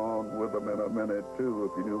be gone with them in a minute,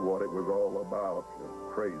 too, if you knew what it was all about, you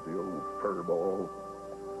crazy old furball.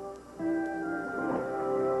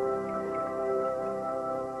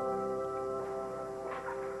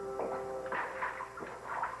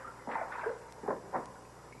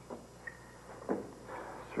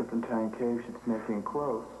 Serpentine Cave should sneak in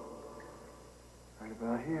close. Right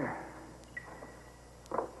about here.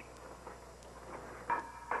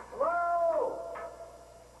 Hello?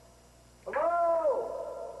 Hello?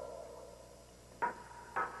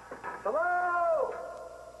 Hello?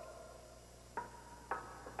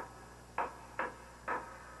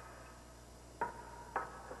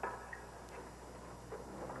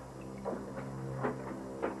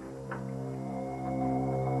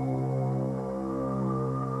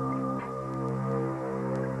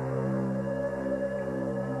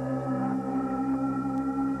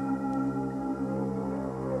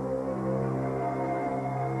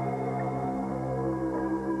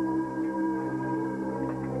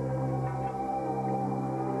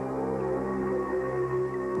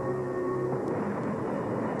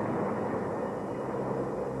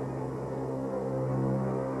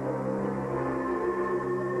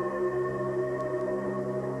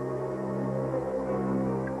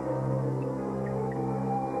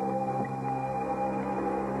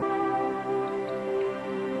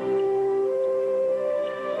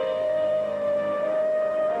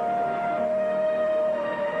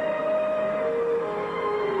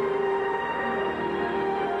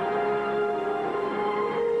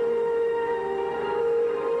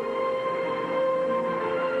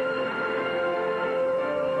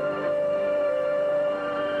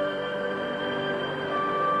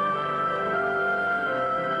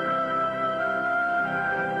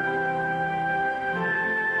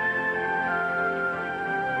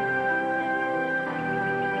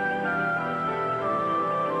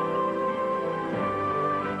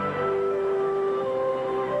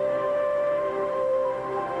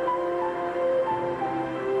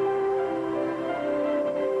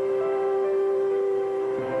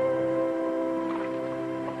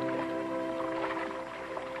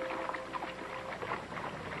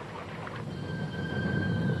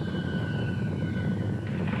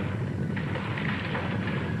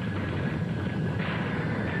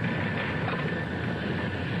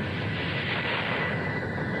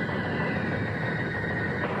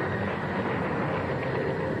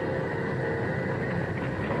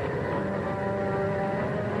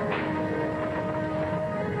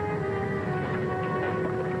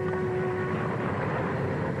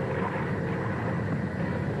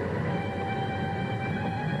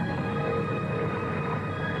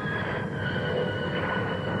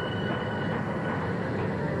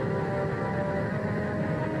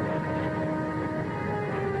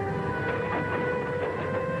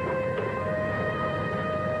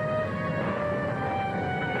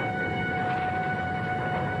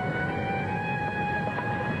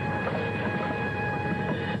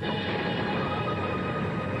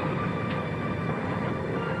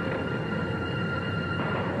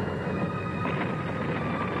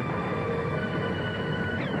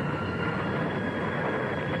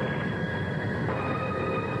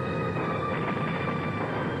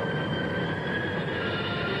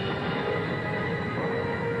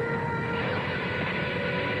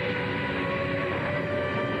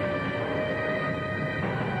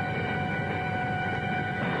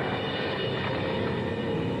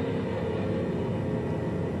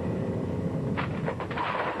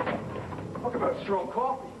 That's strong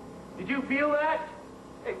coffee. Did you feel that?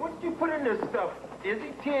 Hey, what did you put in this stuff?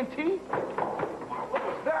 Izzy? TNT? What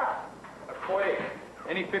was that? A quake.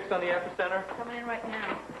 Any fix on the epicenter? Coming in right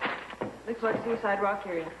now. Looks like Suicide Rock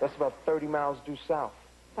area. That's about 30 miles due south.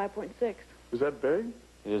 5.6. Is that big?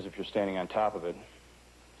 It is if you're standing on top of it.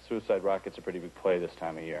 Suicide Rock gets a pretty big play this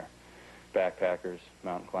time of year. Backpackers,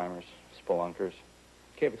 mountain climbers, spelunkers,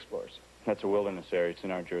 cave explorers. That's a wilderness area. It's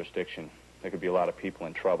in our jurisdiction. There could be a lot of people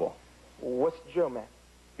in trouble. What's the drill, Matt?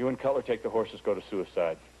 You and Cutler take the horses, go to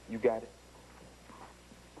Suicide. You got it.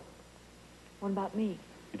 What about me?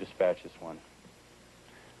 You dispatch this one.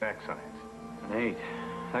 Back science. Nate,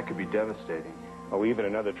 that could be devastating. Oh, even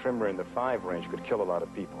another trimmer in the 5 range could kill a lot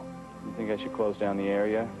of people. You think I should close down the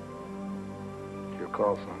area? It's your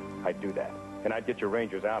call, son. I'd do that. And I'd get your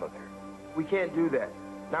rangers out of there. We can't do that.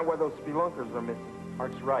 Not where those spelunkers are missing.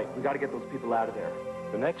 Art's right. We got to get those people out of there.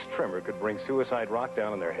 The next trimmer could bring Suicide Rock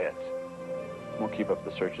down on their heads. We'll keep up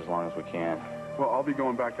the search as long as we can. Well, I'll be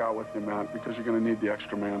going back out with you, Matt, because you're going to need the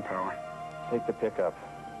extra manpower. Take the pickup.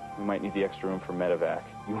 We might need the extra room for medevac.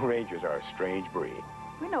 You rangers are a strange breed.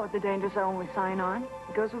 We know what the dangers are when we sign on.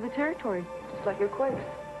 It goes with the territory, just like your quakes.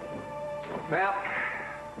 Map.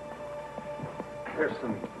 There's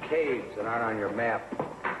some caves that aren't on your map.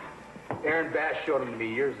 Aaron Bass showed them to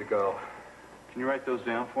me years ago. Can you write those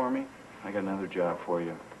down for me? I got another job for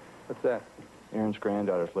you. What's that? Aaron's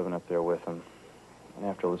granddaughter's living up there with him. And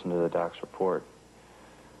after listening to the doc's report,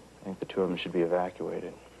 I think the 2 of them should be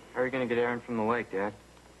evacuated. How are you going to get Aaron from the lake, Dad?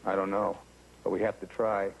 I don't know, but we have to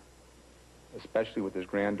try, especially with his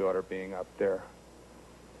granddaughter being up there.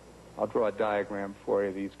 I'll draw a diagram for you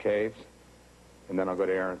of these caves, and then I'll go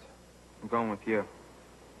to Aaron's. I'm going with you.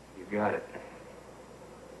 You got it.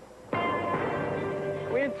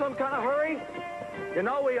 We in some kind of hurry? You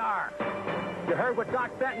know we are. You heard what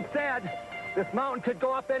Doc Fenton said. This mountain could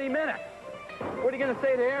go up any minute. What are you going to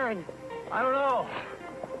say to Aaron? I don't know.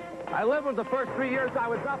 I lived with him the first 3 years I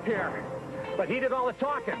was up here, but he did all the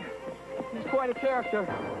talking. He's quite a character.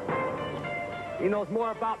 He knows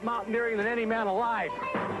more about mountaineering than any man alive,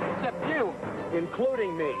 except you,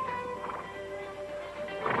 including me.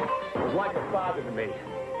 He was like a father to me.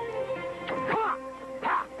 Ha!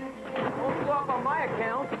 Ha! Won't go up on my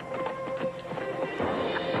account.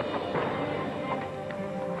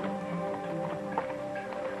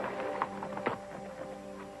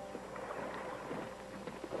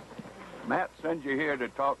 Matt sends you here to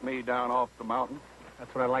talk me down off the mountain?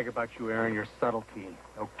 That's what I like about you, Aaron, your subtlety.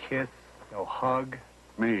 No kiss, no hug.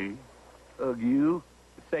 Me? Hug you?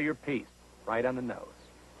 Say your piece, right on the nose.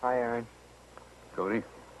 Hi, Aaron. Cody.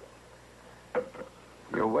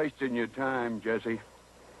 You're wasting your time, Jesse.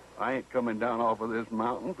 I ain't coming down off of this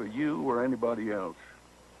mountain for you or anybody else.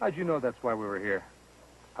 How'd you know that's why we were here?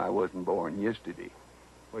 I wasn't born yesterday.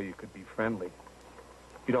 Well, you could be friendly.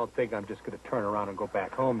 You don't think I'm just going to turn around and go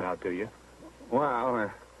back home now, do you? Well,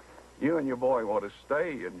 you and your boy want to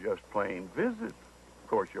stay and just plain visit. Of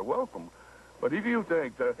course, you're welcome. But if you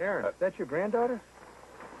think that... Aaron, that's your granddaughter?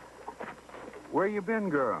 Where you been,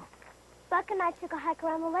 girl? Buck and I took a hike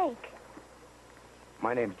around the lake.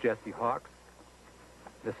 My name's Jesse Hawks.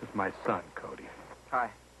 This is my son, Cody. Hi.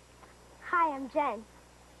 Hi, I'm Jen.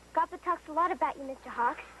 Grandpa talks a lot about you, Mr.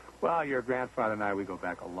 Hawks. Well, your grandfather and I, we go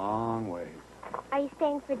back a long ways. Are you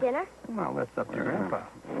staying for dinner? Well, that's up to your grandpa.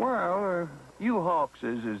 Well, you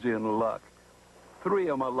Hawkses is in luck. 3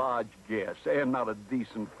 of 'em are large guests, and not a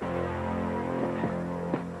decent...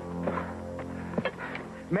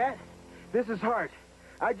 Matt, this is Hart.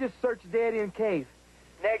 I just searched Daddy and Cave.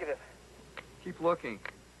 Negative. Keep looking.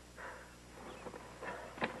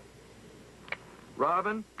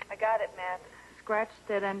 Robin? I got it, Matt. Scratched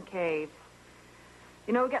Dead End Cave.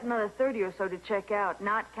 You know, we got another 30 or so to check out,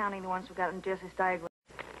 not counting the ones we got in Jesse's diagram.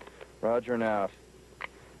 Roger and out.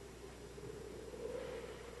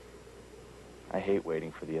 I hate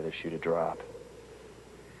waiting for the other shoe to drop.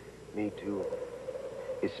 Me too.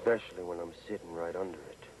 Especially when I'm sitting right under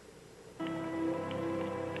it.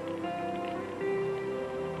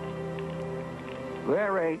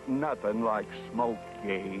 There ain't nothing like smoked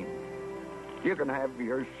game. You can have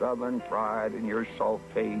your southern fried and your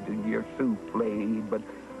sauteed and your souffled, but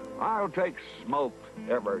I'll take smoked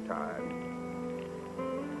every time.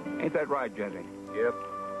 Ain't that right, Jesse? Yep.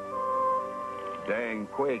 Dang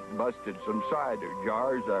Quake busted some cider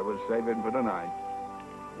jars I was saving for tonight.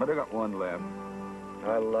 But I got one left.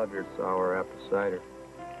 I love your sour apple cider.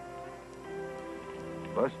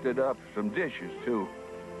 Busted up some dishes, too.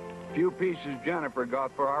 Few pieces Jennifer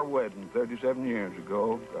got for our wedding 37 years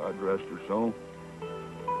ago. God rest her soul.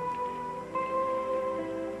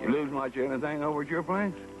 You lose much anything over at your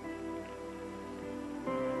place?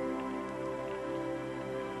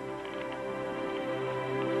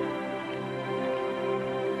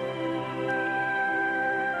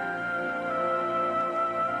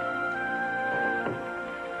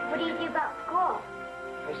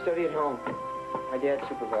 study at home. My dad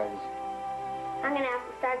supervises. I'm gonna have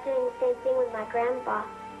to start doing the same thing with my grandpa.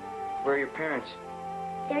 Where are your parents?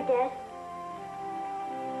 They're dead.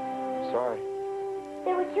 Sorry.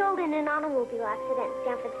 They were killed in an automobile accident in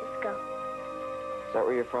San Francisco. Is that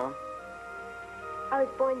where you're from? I was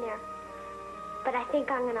born there. But I think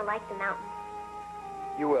I'm gonna like the mountains.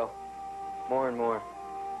 You will. More and more.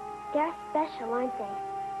 They're special, aren't they?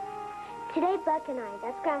 Today, Buck and I,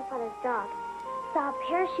 that's Grandfather's dog, saw a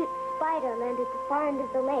parachute spider land at the far end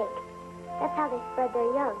of the lake. That's how they spread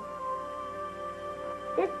their young.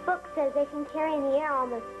 This book says they can carry in the air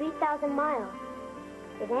almost 3,000 miles.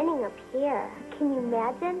 They're landing up here. Can you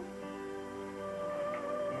imagine?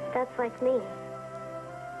 That's like me.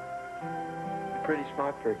 You're pretty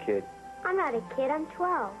smart for a kid. I'm not a kid, I'm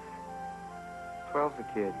 12. 12's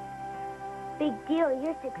a kid. Big deal,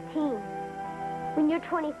 you're 16. When you're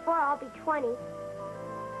 24, I'll be 20.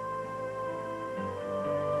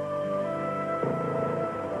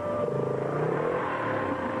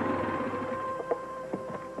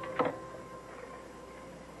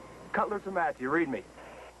 Cutler to Matt, do you read me?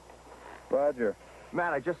 Roger.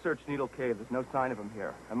 Matt, I just searched Needle Cave. There's no sign of him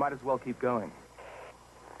here. I might as well keep going.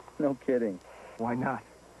 No kidding. Why not?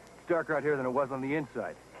 It's darker out here than it was on the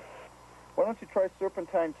inside. Why don't you try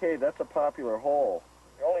Serpentine Cave? That's a popular hole.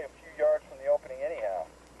 You're only a few yards from the opening anyhow.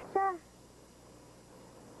 Sure.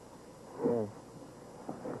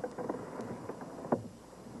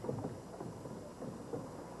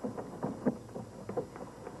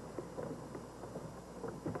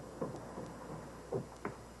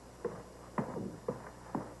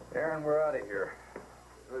 Aaron, we're out of here.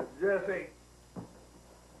 Jesse,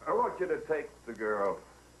 I want you to take the girl.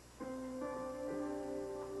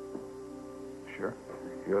 Sure.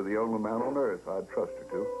 You're the only man on earth I'd trust her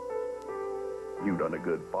to. You've done a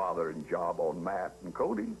good fathering job on Matt and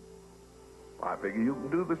Cody. I figure you can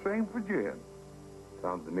do the same for Jen.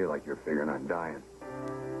 Sounds to me like you're figuring on dying.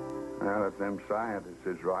 Well, if them scientists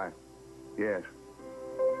is right, yes.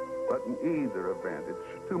 But in either event,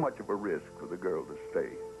 it's too much of a risk for the girl to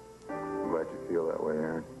stay. I'm glad you feel that way,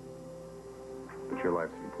 Aaron. But your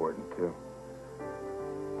life's important, too.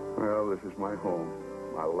 Well, this is my home.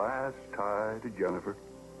 My last tie to Jennifer.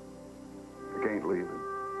 I can't leave her.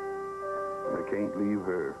 And I can't leave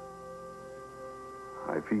her.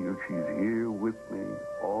 I feel she's here with me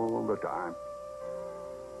all the time.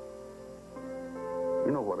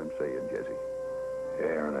 You know what I'm saying, Jesse? Yeah,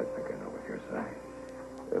 Aaron, I think I know what you're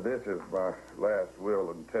saying. This is my last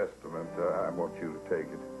will and testament. I want you to take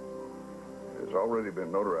it. It's already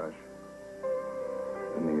been notarized.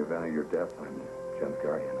 In the event of your death, I'm Jen's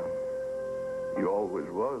guardian. You always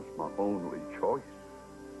was my only choice.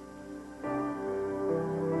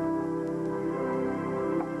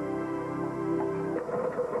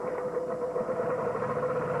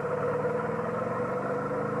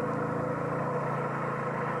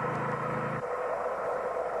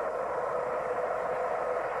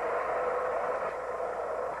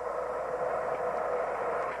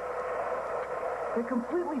 They're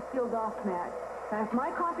completely sealed off, Matt. Now, if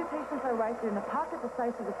my computations are right, they're in a pocket the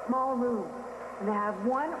size of a small room. And they have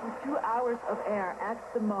 1 or 2 hours of air at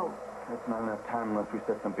the most. That's not enough time unless we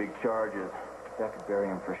set some big charges. That could bury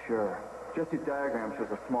him for sure. Jesse's diagram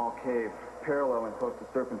shows a small cave, parallel and close to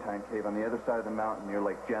Serpentine Cave on the other side of the mountain near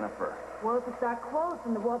Lake Jennifer. Well, if it's that close,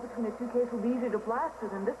 then the wall between the two caves will be easier to blast through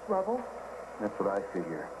than this rubble. That's what I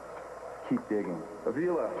figure. Keep digging.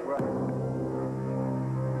 Avila, right.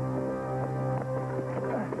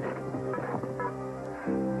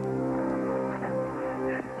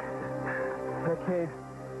 That cave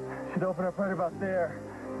should open up right about there.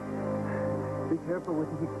 Be careful with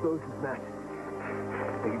these explosions, Matt.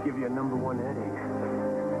 They could give you a #1 headache.